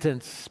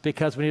repentance,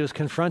 because when he was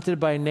confronted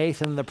by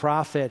Nathan the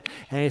prophet,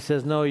 and he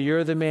says, no,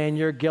 you're the man,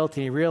 you're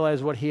guilty, he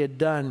realized what he had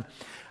done.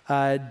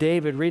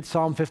 David, read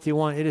Psalm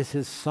 51. It is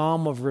his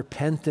psalm of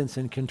repentance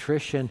and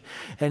contrition.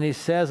 And he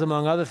says,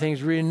 among other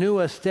things, renew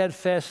a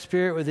steadfast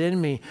spirit within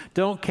me.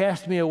 Don't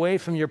cast me away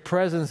from your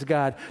presence,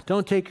 God.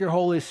 Don't take your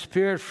Holy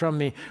Spirit from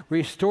me.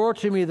 Restore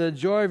to me the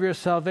joy of your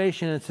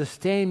salvation and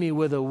sustain me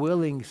with a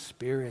willing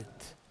spirit.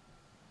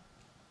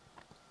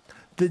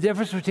 The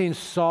difference between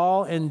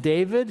Saul and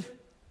David,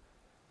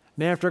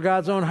 man after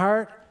God's own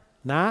heart,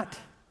 not.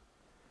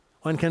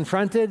 When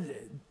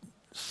confronted,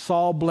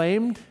 Saul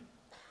blamed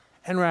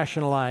and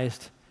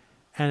rationalized,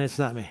 and it's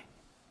not me.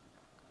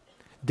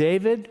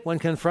 David, when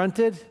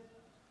confronted,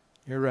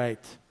 you're right,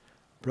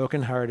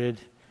 brokenhearted,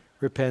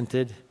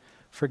 repented,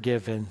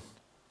 forgiven,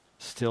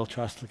 still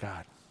trust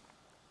God.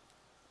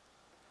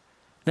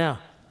 Now,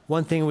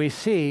 one thing we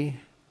see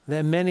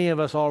that many of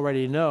us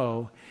already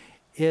know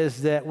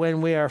is that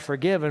when we are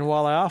forgiven,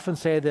 while I often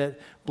say that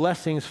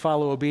blessings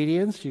follow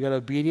obedience, you got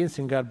obedience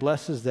and God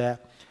blesses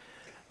that,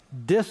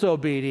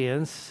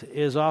 disobedience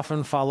is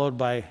often followed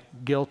by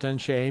guilt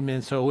and shame,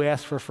 and so we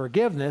ask for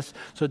forgiveness.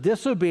 So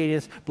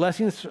disobedience,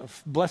 blessings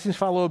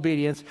follow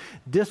obedience.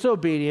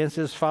 Disobedience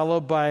is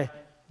followed by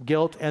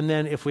guilt, and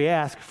then if we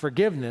ask,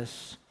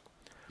 forgiveness.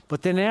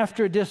 But then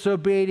after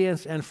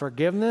disobedience and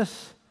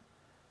forgiveness,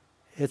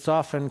 it's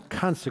often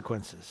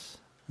consequences,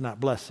 not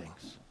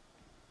blessings.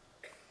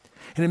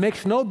 And it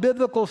makes no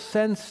biblical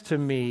sense to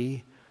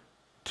me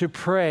to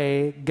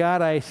pray,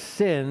 God, I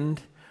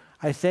sinned,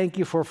 I thank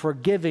you for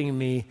forgiving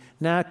me.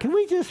 Now, can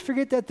we just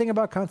forget that thing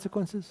about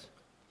consequences?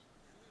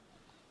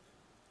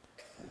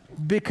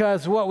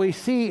 Because what we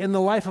see in the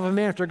life of a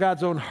man after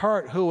God's own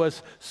heart, who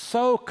was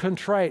so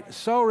contrite,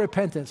 so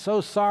repentant, so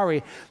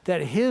sorry,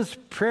 that his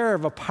prayer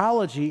of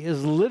apology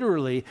is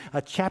literally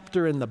a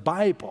chapter in the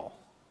Bible.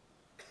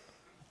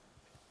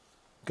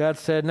 God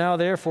said, now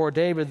therefore,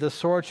 David, the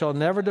sword shall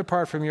never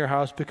depart from your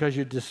house, because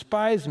you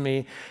despise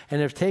me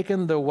and have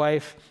taken the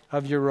wife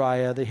of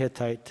Uriah the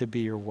Hittite to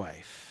be your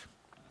wife.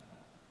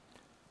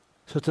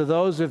 So to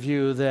those of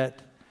you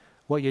that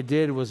what you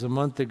did was a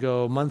month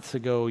ago, months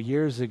ago,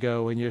 years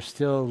ago, and you're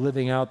still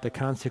living out the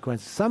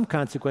consequences, some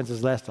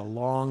consequences last a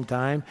long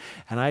time,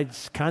 and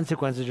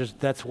consequences,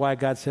 that's why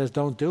God says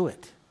don't do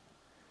it.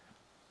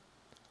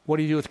 What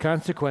do you do with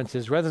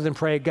consequences? Rather than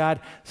pray, God,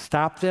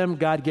 stop them,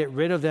 God, get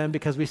rid of them,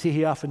 because we see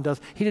he often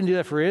does. He didn't do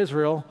that for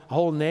Israel, a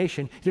whole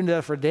nation. He didn't do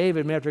that for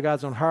David, man after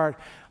God's own heart.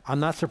 I'm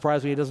not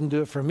surprised when he doesn't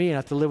do it for me and I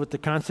have to live with the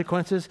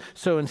consequences.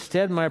 So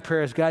instead, my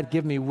prayer is, God,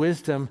 give me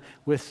wisdom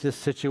with this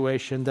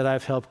situation that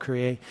I've helped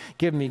create.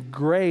 Give me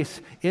grace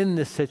in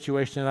this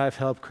situation that I've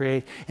helped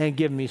create. And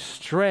give me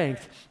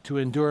strength to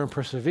endure and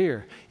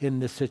persevere in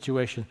this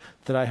situation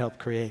that I helped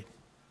create.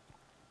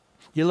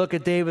 You look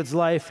at David's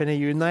life, and he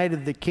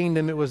united the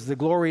kingdom. It was the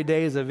glory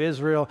days of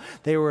Israel.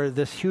 They were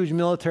this huge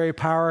military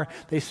power.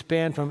 They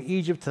spanned from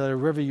Egypt to the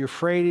river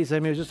Euphrates. I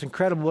mean, it was just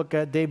incredible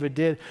what David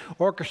did.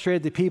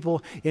 Orchestrated the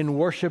people in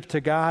worship to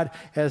God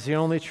as the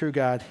only true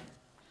God.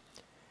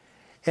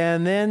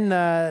 And then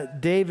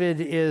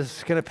David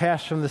is going to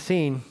pass from the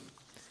scene.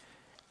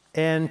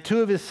 And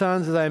two of his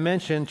sons, as I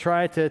mentioned,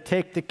 tried to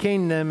take the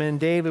kingdom, and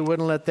David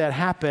wouldn't let that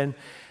happen.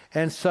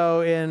 And so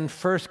in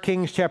 1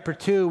 Kings chapter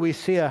 2, we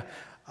see a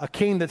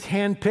king that's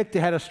handpicked, that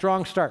had a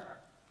strong start.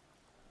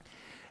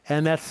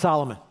 And that's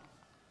Solomon.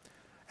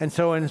 And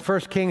so in 1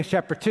 Kings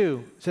chapter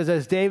 2, it says,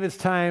 as David's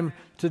time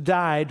to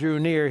die drew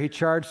near, he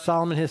charged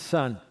Solomon his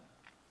son,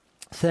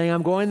 saying,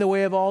 I'm going the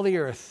way of all the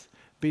earth.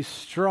 Be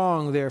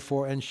strong,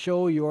 therefore, and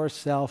show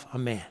yourself a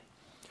man.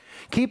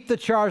 Keep the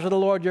charge of the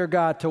Lord your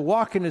God, to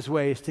walk in his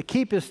ways, to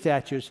keep his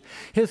statutes,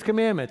 his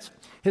commandments,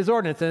 his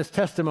ordinances, and his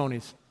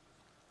testimonies,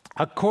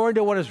 according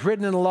to what is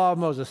written in the law of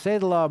Moses. Say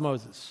the law of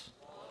Moses.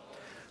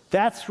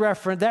 That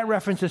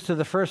references to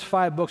the first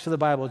 5 books of the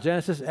Bible: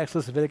 Genesis,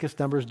 Exodus, Leviticus,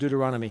 Numbers,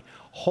 Deuteronomy.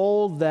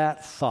 Hold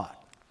that thought,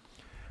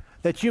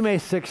 that you may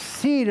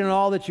succeed in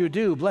all that you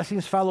do.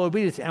 Blessings follow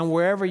obedience, and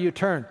wherever you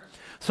turn,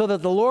 so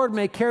that the Lord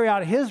may carry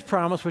out his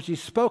promise, which he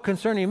spoke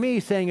concerning me,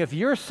 saying, if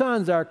your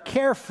sons are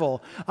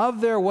careful of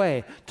their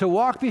way to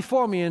walk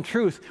before me in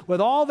truth with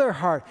all their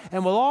heart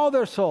and with all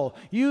their soul,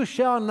 you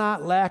shall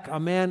not lack a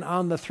man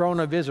on the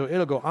throne of Israel.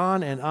 It'll go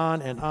on and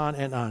on and on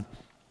and on.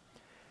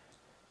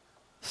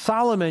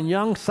 Solomon,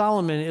 young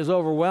Solomon, is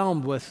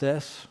overwhelmed with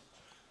this.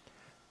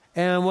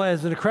 And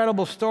was an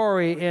incredible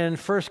story in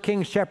 1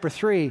 Kings chapter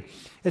 3.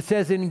 It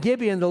says, in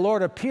Gibeon, the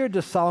Lord appeared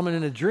to Solomon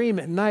in a dream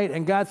at night,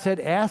 and God said,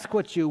 ask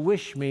what you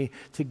wish me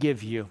to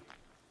give you.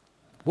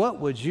 What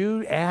would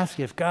you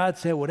ask if God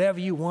said, whatever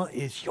you want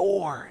is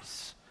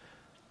yours?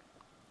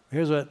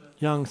 Here's what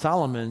young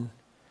Solomon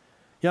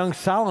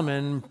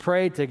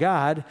prayed to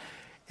God,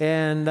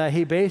 and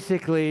he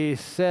basically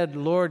said,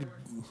 Lord,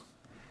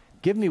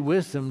 give me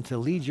wisdom to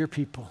lead your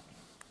people,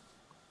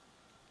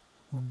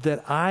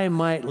 that I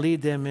might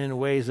lead them in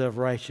ways of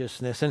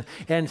righteousness.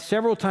 And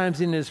several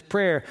times in his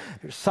prayer,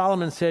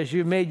 Solomon says,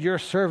 you've made your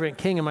servant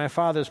king in my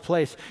father's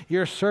place.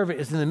 Your servant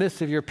is in the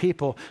midst of your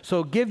people.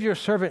 So give your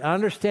servant an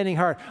understanding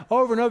heart.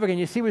 Over and over again,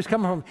 you see where he's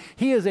coming from.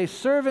 He is a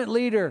servant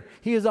leader.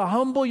 He is a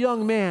humble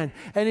young man.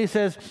 And he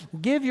says,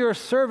 give your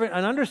servant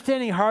an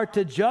understanding heart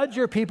to judge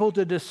your people,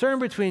 to discern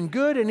between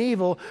good and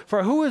evil.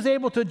 For who is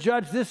able to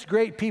judge this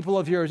great people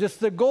of yours? It's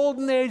the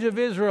golden age of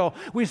Israel.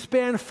 We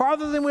span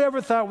farther than we ever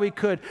thought we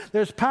could.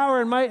 There's power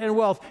and might and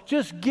wealth.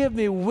 Just give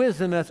me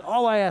wisdom. That's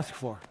all I ask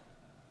for.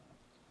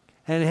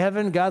 And in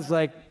heaven, God's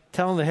like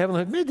telling the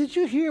heavenly, man, did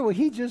you hear what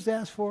he just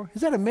asked for?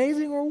 Is that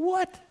amazing or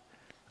what?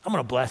 I'm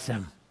going to bless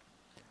him.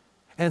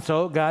 And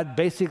so God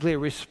basically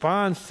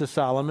responds to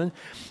Solomon,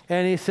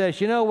 and he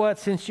says, you know what,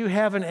 since you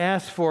haven't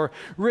asked for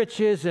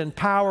riches and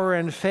power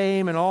and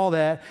fame and all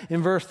that,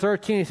 in verse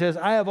 13 he says,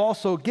 I have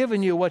also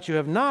given you what you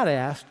have not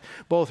asked,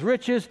 both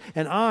riches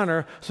and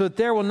honor, so that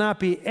there will not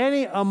be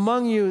any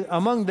among you,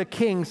 among the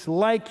kings,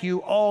 like you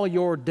all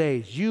your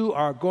days. You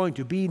are going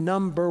to be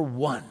number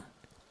one.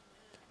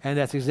 And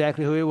that's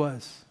exactly who he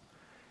was.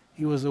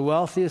 He was the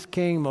wealthiest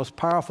king, most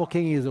powerful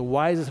king. He was the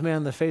wisest man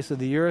on the face of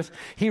the earth.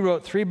 He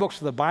wrote 3 books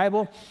of the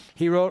Bible.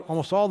 He wrote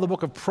almost all the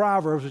book of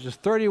Proverbs, which is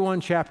 31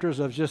 chapters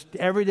of just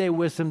everyday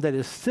wisdom that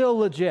is still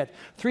legit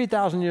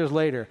 3,000 years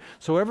later.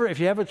 So if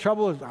you have a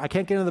trouble, I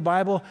can't get into the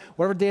Bible,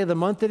 whatever day of the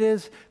month it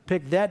is,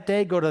 pick that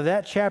day, go to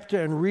that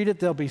chapter and read it.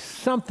 There'll be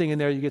something in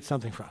there you get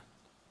something from.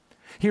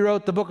 He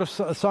wrote the book of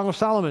Song of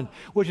Solomon,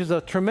 which is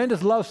a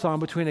tremendous love song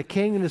between a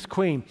king and his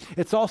queen.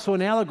 It's also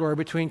an allegory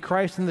between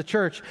Christ and the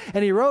church.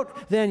 And he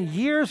wrote then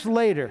years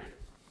later,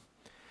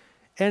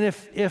 and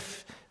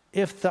if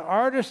the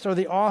artist or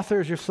the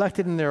author is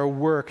reflected in their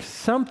work,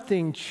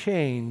 something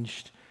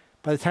changed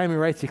by the time he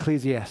writes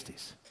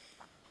Ecclesiastes.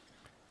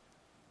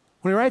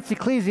 When he writes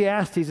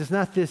Ecclesiastes, it's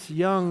not this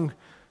young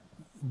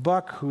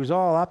buck who's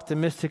all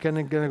optimistic and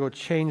going to go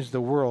change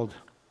the world.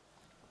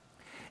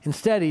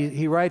 Instead,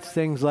 he writes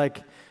things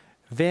like,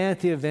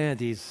 vanity of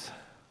vanities,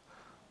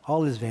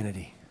 all is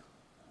vanity.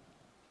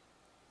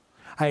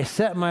 I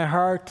set my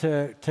heart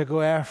to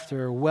go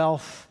after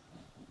wealth.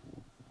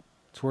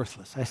 It's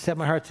worthless. I set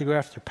my heart to go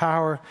after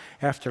power,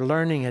 after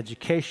learning,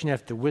 education,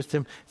 after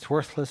wisdom. It's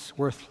worthless,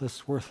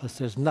 worthless, worthless.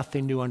 There's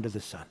nothing new under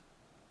the sun.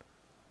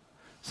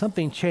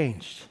 Something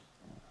changed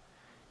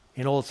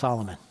in old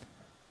Solomon.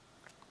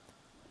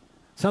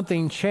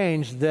 Something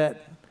changed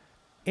that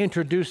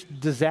introduced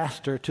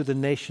disaster to the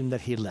nation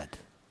that he led.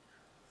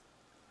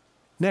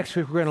 Next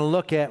week, we're going to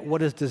look at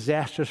what is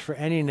disastrous for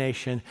any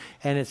nation,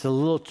 and it's a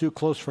little too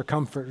close for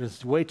comfort.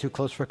 It's way too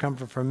close for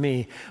comfort for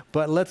me.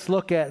 But let's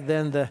look at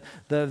then the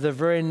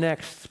very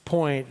next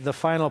point, the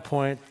final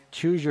point.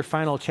 Choose your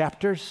final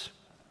chapters.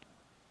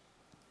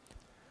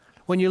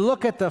 When you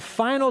look at the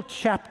final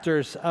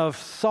chapters of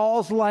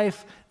Saul's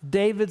life,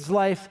 David's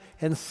life,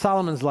 and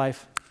Solomon's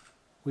life,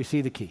 we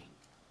see the key.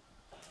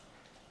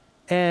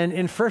 And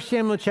in 1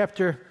 Samuel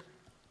chapter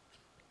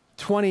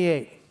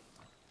 28,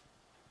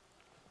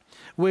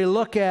 we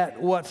look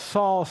at what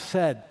Saul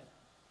said.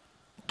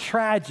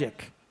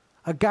 Tragic.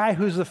 A guy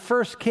who's the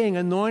first king,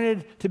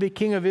 anointed to be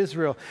king of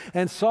Israel.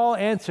 And Saul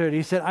answered,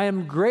 he said, I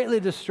am greatly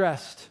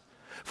distressed,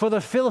 for the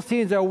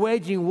Philistines are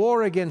waging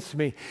war against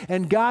me,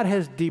 and God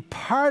has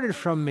departed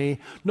from me,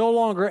 no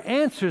longer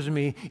answers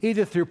me,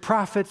 either through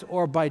prophets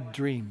or by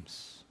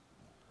dreams.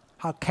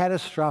 How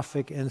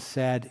catastrophic and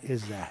sad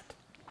is that?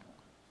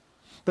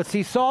 But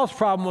see, Saul's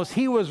problem was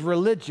he was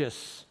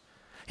religious.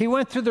 He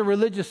went through the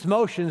religious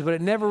motions, but it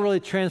never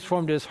really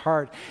transformed his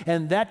heart.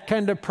 And that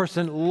kind of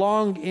person,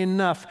 long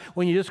enough,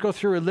 when you just go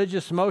through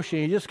religious motion,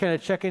 you just kind of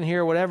check in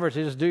here, whatever,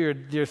 to just do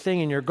your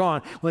thing and you're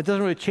gone. When it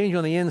doesn't really change you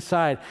on the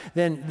inside,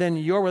 then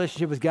your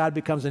relationship with God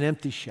becomes an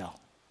empty shell.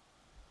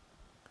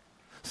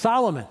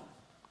 Solomon.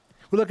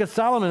 We look at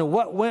Solomon.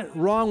 What went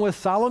wrong with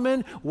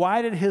Solomon?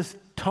 Why did his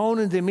tone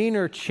and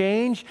demeanor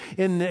change?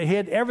 He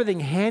had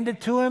everything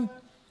handed to him.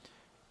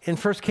 In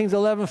 1 Kings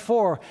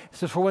 11:4, it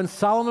says, for when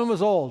Solomon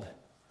was old,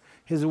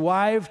 his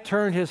wife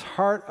turned his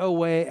heart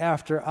away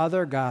after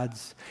other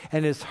gods,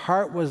 and his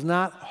heart was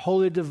not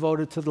wholly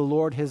devoted to the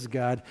Lord his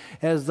God,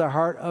 as the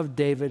heart of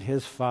David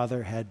his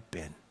father had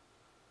been.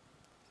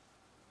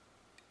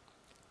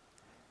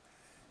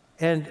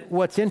 And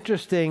what's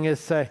interesting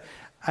is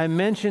I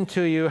mentioned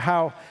to you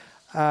how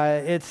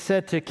it's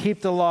said to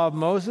keep the law of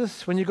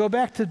Moses. When you go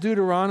back to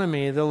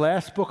Deuteronomy, the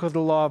last book of the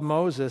law of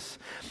Moses,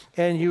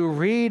 and you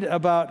read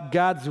about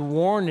God's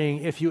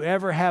warning, if you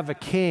ever have a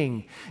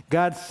king,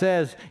 God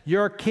says,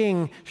 your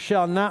king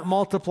shall not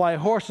multiply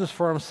horses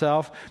for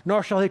himself,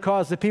 nor shall he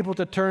cause the people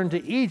to turn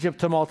to Egypt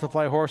to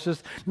multiply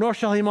horses, nor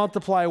shall he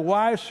multiply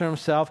wives for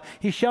himself.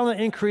 He shall not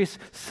increase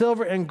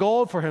silver and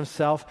gold for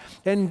himself.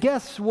 And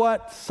guess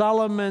what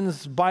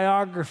Solomon's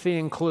biography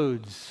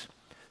includes?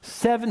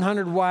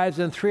 700 wives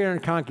and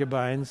 300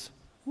 concubines.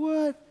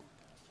 What?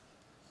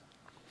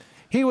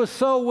 He was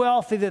so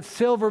wealthy that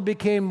silver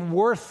became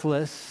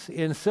worthless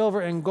in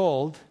silver and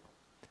gold.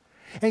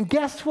 And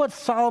guess what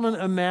Solomon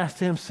amassed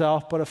to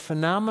himself but a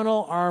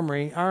phenomenal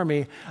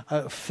army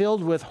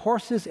filled with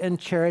horses and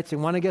chariots.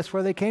 And want to guess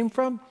where they came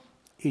from?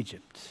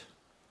 Egypt.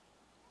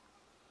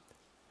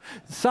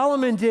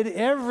 Solomon did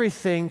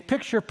everything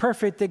picture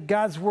perfect that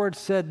God's word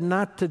said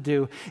not to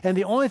do. And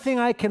the only thing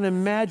I can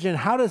imagine,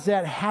 how does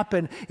that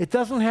happen? It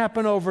doesn't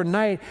happen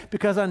overnight,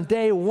 because on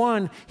day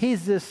one,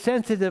 he's this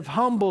sensitive,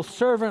 humble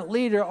servant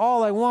leader.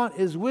 All I want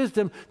is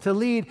wisdom to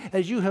lead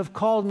as you have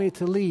called me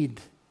to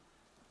lead.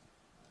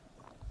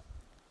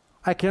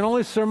 I can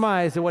only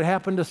surmise that what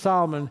happened to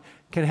Solomon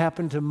can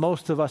happen to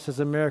most of us as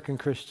American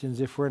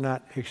Christians if we're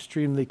not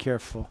extremely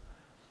careful.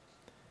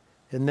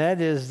 And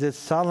that is that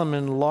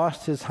Solomon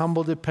lost his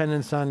humble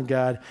dependence on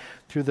God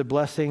through the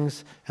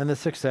blessings and the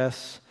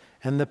success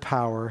and the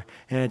power,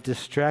 and it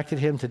distracted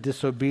him to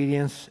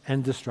disobedience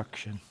and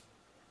destruction.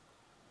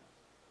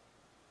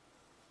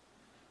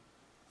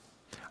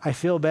 I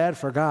feel bad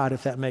for God,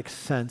 if that makes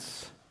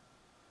sense,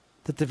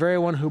 that the very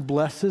one who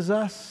blesses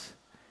us,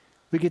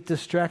 we get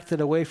distracted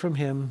away from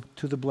him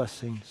to the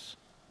blessings.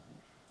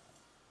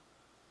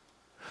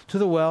 To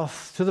the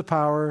wealth, to the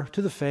power,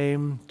 to the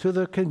fame, to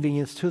the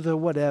convenience, to the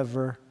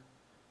whatever.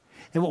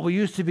 And what we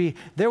used to be,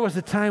 there was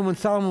a time when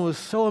Solomon was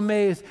so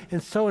amazed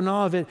and so in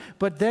awe of it,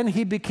 but then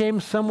he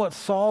became somewhat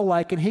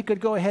Saul-like, and he could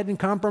go ahead and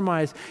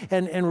compromise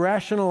and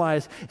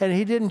rationalize. And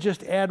he didn't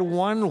just add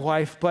one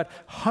wife, but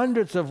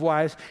hundreds of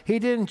wives. He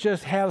didn't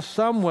just have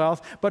some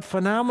wealth, but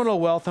phenomenal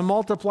wealth and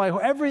multiply.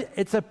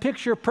 It's a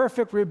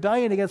picture-perfect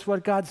rebellion against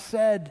what God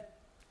said.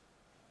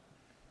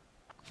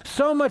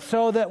 So much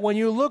so that when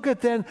you look at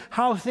then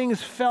how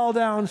things fell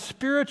down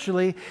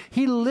spiritually,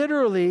 he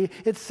literally,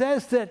 it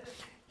says that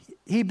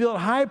he built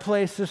high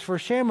places for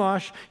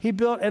Chemosh,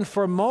 and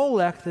for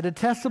Molech, the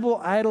detestable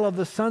idol of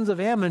the sons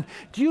of Ammon.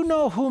 Do you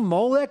know who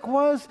Molech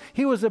was?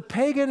 He was a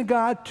pagan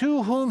god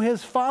to whom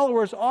his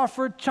followers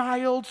offered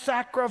child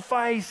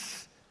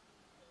sacrifice.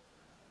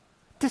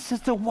 This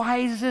is the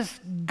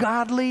wisest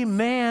godly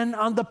man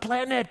on the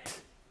planet.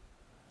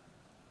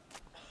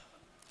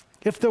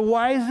 If the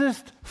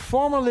wisest,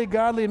 formerly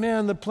godly man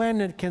on the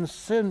planet can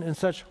sin in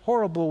such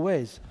horrible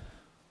ways,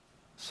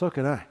 so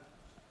can I.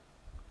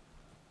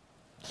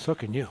 So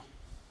can you.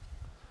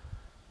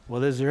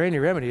 Well, is there any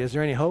remedy? Is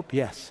there any hope?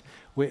 Yes.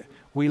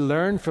 We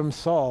learn from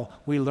Saul,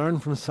 we learn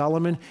from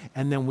Solomon,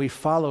 and then we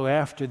follow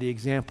after the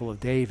example of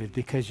David.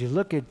 Because you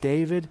look at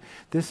David,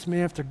 this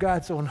man after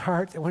God's own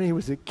heart, when he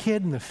was a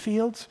kid in the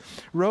fields,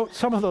 wrote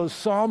some of those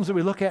Psalms that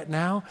we look at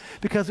now,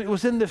 because it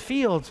was in the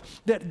fields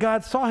that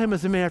God saw him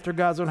as a man after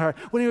God's own heart.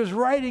 When he was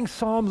writing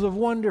Psalms of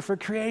wonder for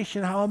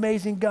creation, how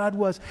amazing God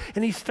was.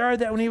 And he started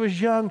that when he was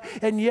young,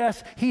 and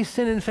yes, he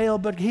sinned and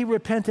failed, but he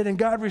repented, and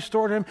God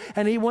restored him,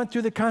 and he went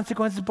through the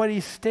consequences, but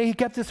he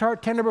kept his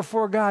heart tender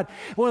before God.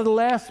 One of the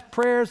last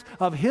prayers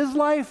of his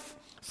life,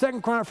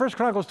 1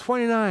 Chronicles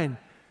 29,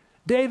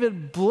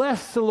 David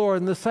blessed the Lord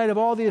in the sight of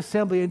all the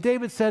assembly. And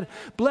David said,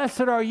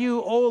 "Blessed are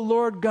you, O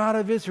Lord God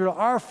of Israel,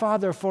 our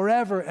Father,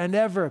 forever and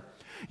ever.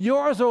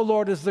 Yours, O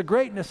Lord, is the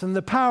greatness and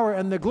the power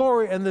and the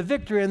glory and the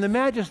victory and the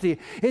majesty.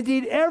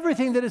 Indeed,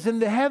 everything that is in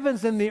the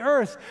heavens and the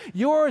earth,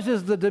 yours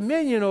is the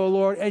dominion, O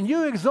Lord, and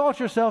you exalt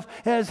yourself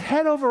as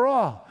head over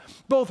all.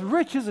 Both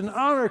riches and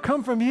honor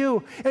come from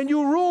you, and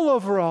you rule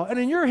over all. And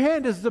in your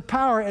hand is the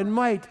power and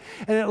might,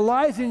 and it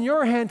lies in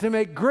your hand to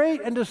make great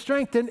and to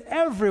strengthen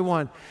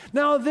everyone.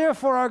 Now,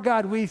 therefore, our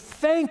God, we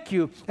thank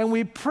you and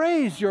we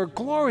praise your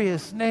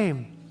glorious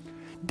name."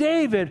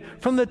 David,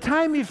 from the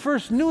time he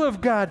first knew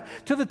of God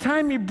to the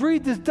time he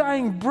breathed his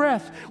dying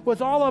breath,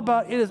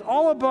 it is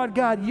all about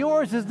God.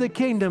 Yours is the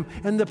kingdom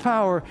and the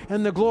power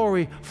and the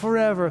glory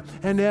forever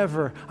and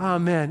ever.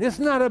 Amen. It's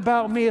not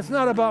about me. It's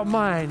not about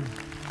mine.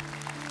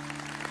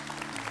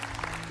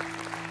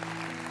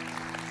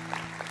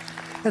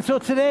 And so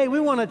today we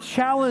want to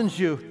challenge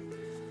you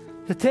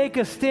to take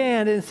a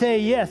stand and say,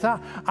 yes,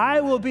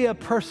 I will be a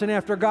person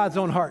after God's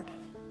own heart.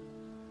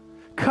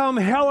 Come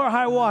hell or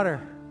high water.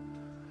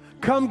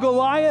 Come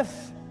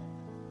Goliath.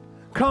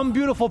 Come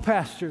beautiful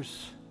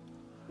pastures.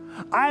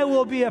 I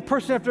will be a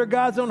person after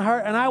God's own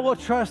heart, and I will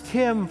trust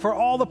him for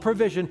all the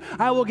provision.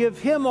 I will give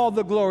him all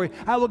the glory.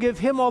 I will give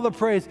him all the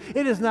praise.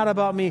 It is not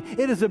about me.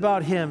 It is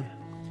about him.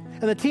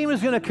 And the team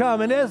is going to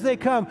come, and as they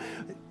come,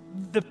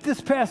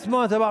 this past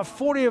month, about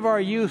 40 of our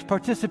youth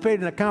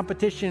participated in a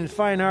competition in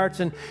fine arts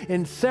and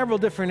in several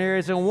different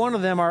areas, and one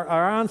of them,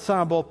 our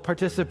ensemble,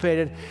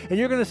 participated. And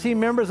you're going to see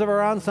members of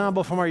our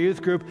ensemble from our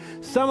youth group.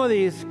 Some of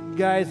these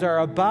guys are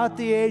about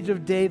the age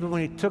of David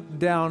when he took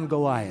down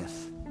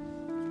Goliath.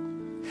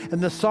 And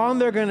the song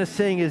they're going to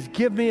sing is,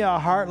 "Give me a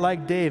heart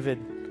like David.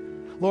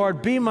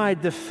 Lord, be my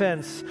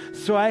defense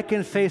so I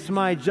can face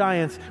my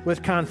giants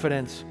with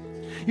confidence.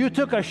 You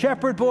took a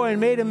shepherd boy and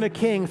made him a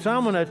king, so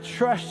I'm going to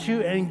trust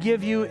you and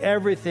give you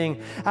everything.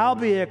 I'll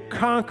be a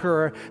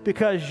conqueror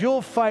because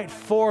you'll fight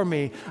for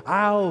me.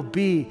 I'll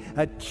be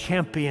a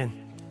champion."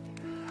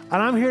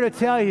 And I'm here to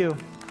tell you,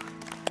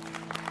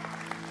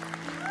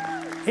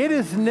 it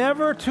is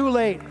never too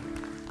late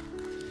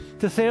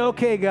to say,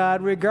 okay,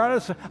 God,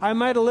 regardless, I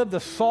might have lived a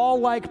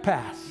Saul-like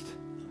past,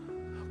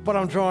 but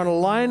I'm drawing a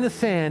line in the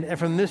sand, and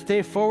from this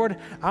day forward,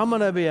 I'm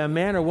going to be a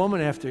man or woman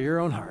after your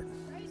own heart.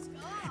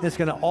 It's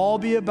going to all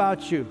be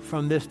about you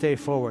from this day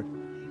forward.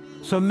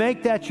 So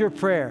make that your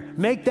prayer.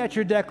 Make that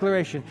your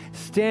declaration.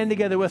 Stand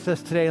together with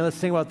us today, and let's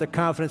sing about the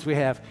confidence we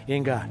have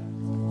in God.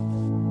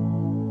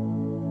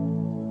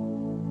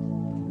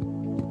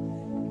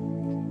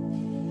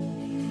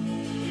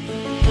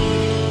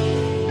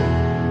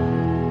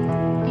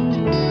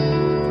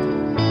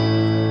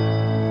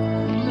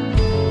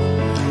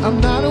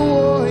 I'm not a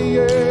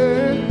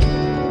warrior.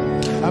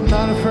 I'm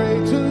not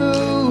afraid to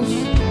lose.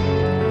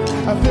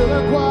 I feel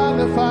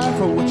unqualified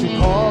for what you're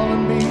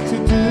calling me to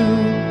do.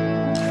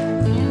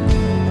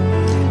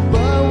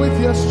 But with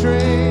your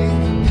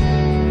strength,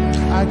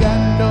 I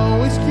got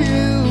no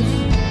excuse.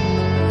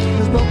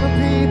 'Cause both my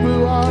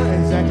people are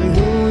exactly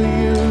who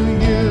you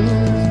use.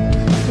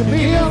 To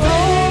be a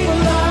hope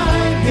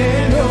like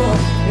Daniel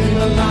in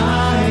the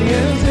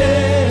lion's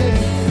den.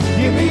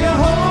 Give me a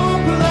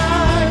hope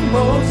like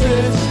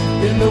Moses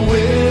in the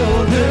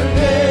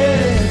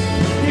wilderness.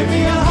 Give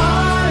me a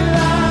heart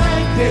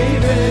like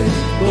David.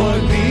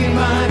 Lord, be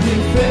my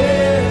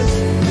defense,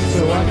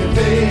 so I can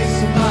face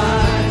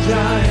my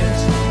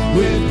giants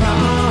with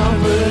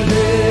confidence.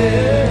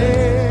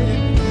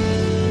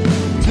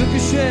 Took a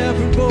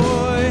shepherd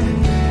boy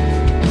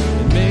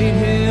and made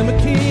him a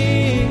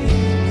king,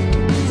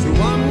 so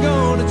I'm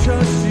gonna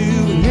trust you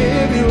and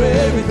give you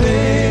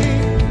everything.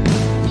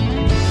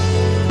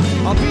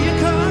 I'll be a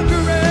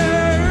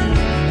conqueror,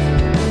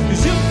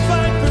 'cause you'll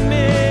fight for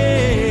me.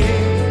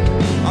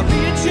 I'll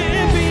be a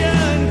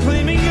champion,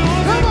 claiming your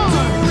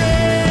victory.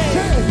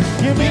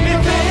 Give me a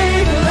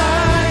faith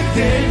like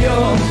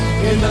Daniel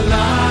in the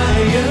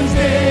lion's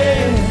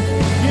den.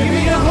 Give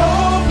me a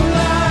hope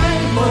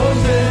like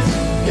Moses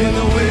in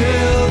the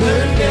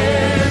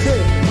wilderness.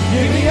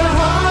 Give me a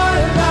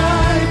heart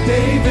like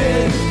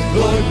David.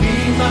 Lord, be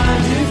my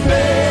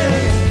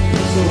defense,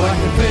 so I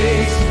can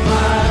face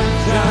my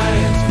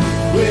giants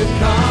with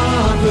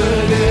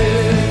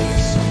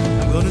confidence.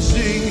 I'm gonna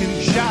sing and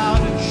shout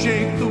and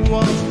shake the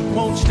walls.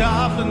 Won't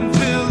stop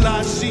until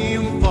I see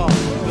him fall.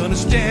 Gonna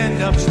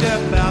stand up,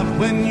 step out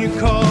when you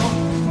call.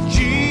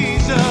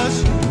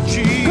 Jesus,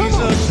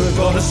 Jesus. We're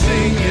gonna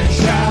sing and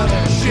shout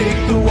and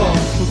shake the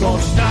walls. We're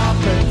gonna stop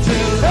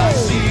until I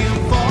see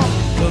him fall.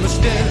 Gonna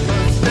stand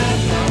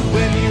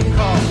when you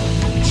call.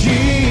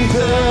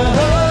 Jesus,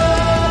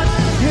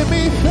 give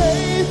me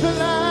faith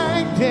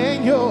like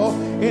Daniel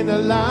in the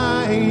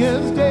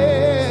lion's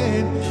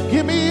den.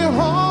 Give me a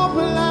hope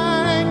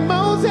like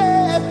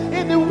Moses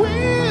in the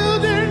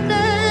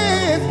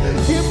wilderness.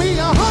 Give me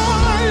a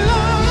heart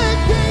like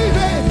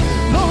David.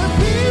 Lord,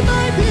 be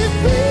my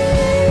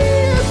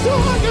defense, so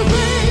I can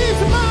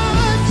face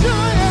my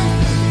giant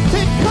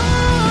and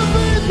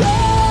confidence.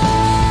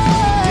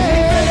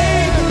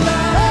 Faith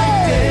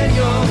like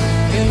Daniel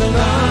in the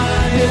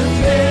lion's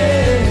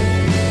den.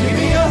 Give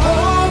me a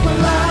hope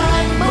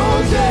like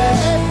Moses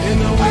in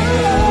the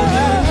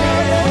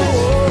wilderness.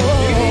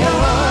 Give me a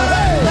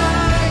heart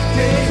like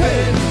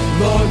David.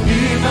 Lord,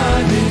 be my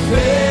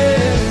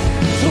defense,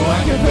 so I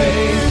can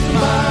face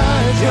my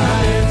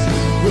giants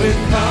with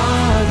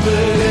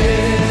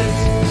confidence.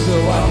 So I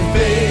can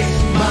face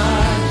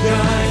my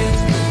giants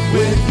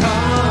with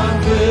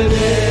confidence.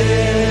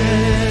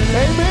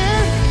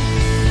 Amen.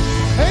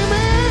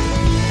 Amen.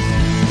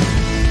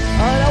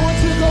 All right, I want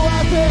you to go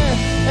out there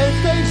and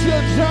face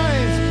your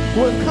giants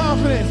with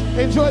confidence.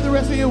 Enjoy the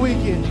rest of your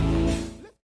weekend.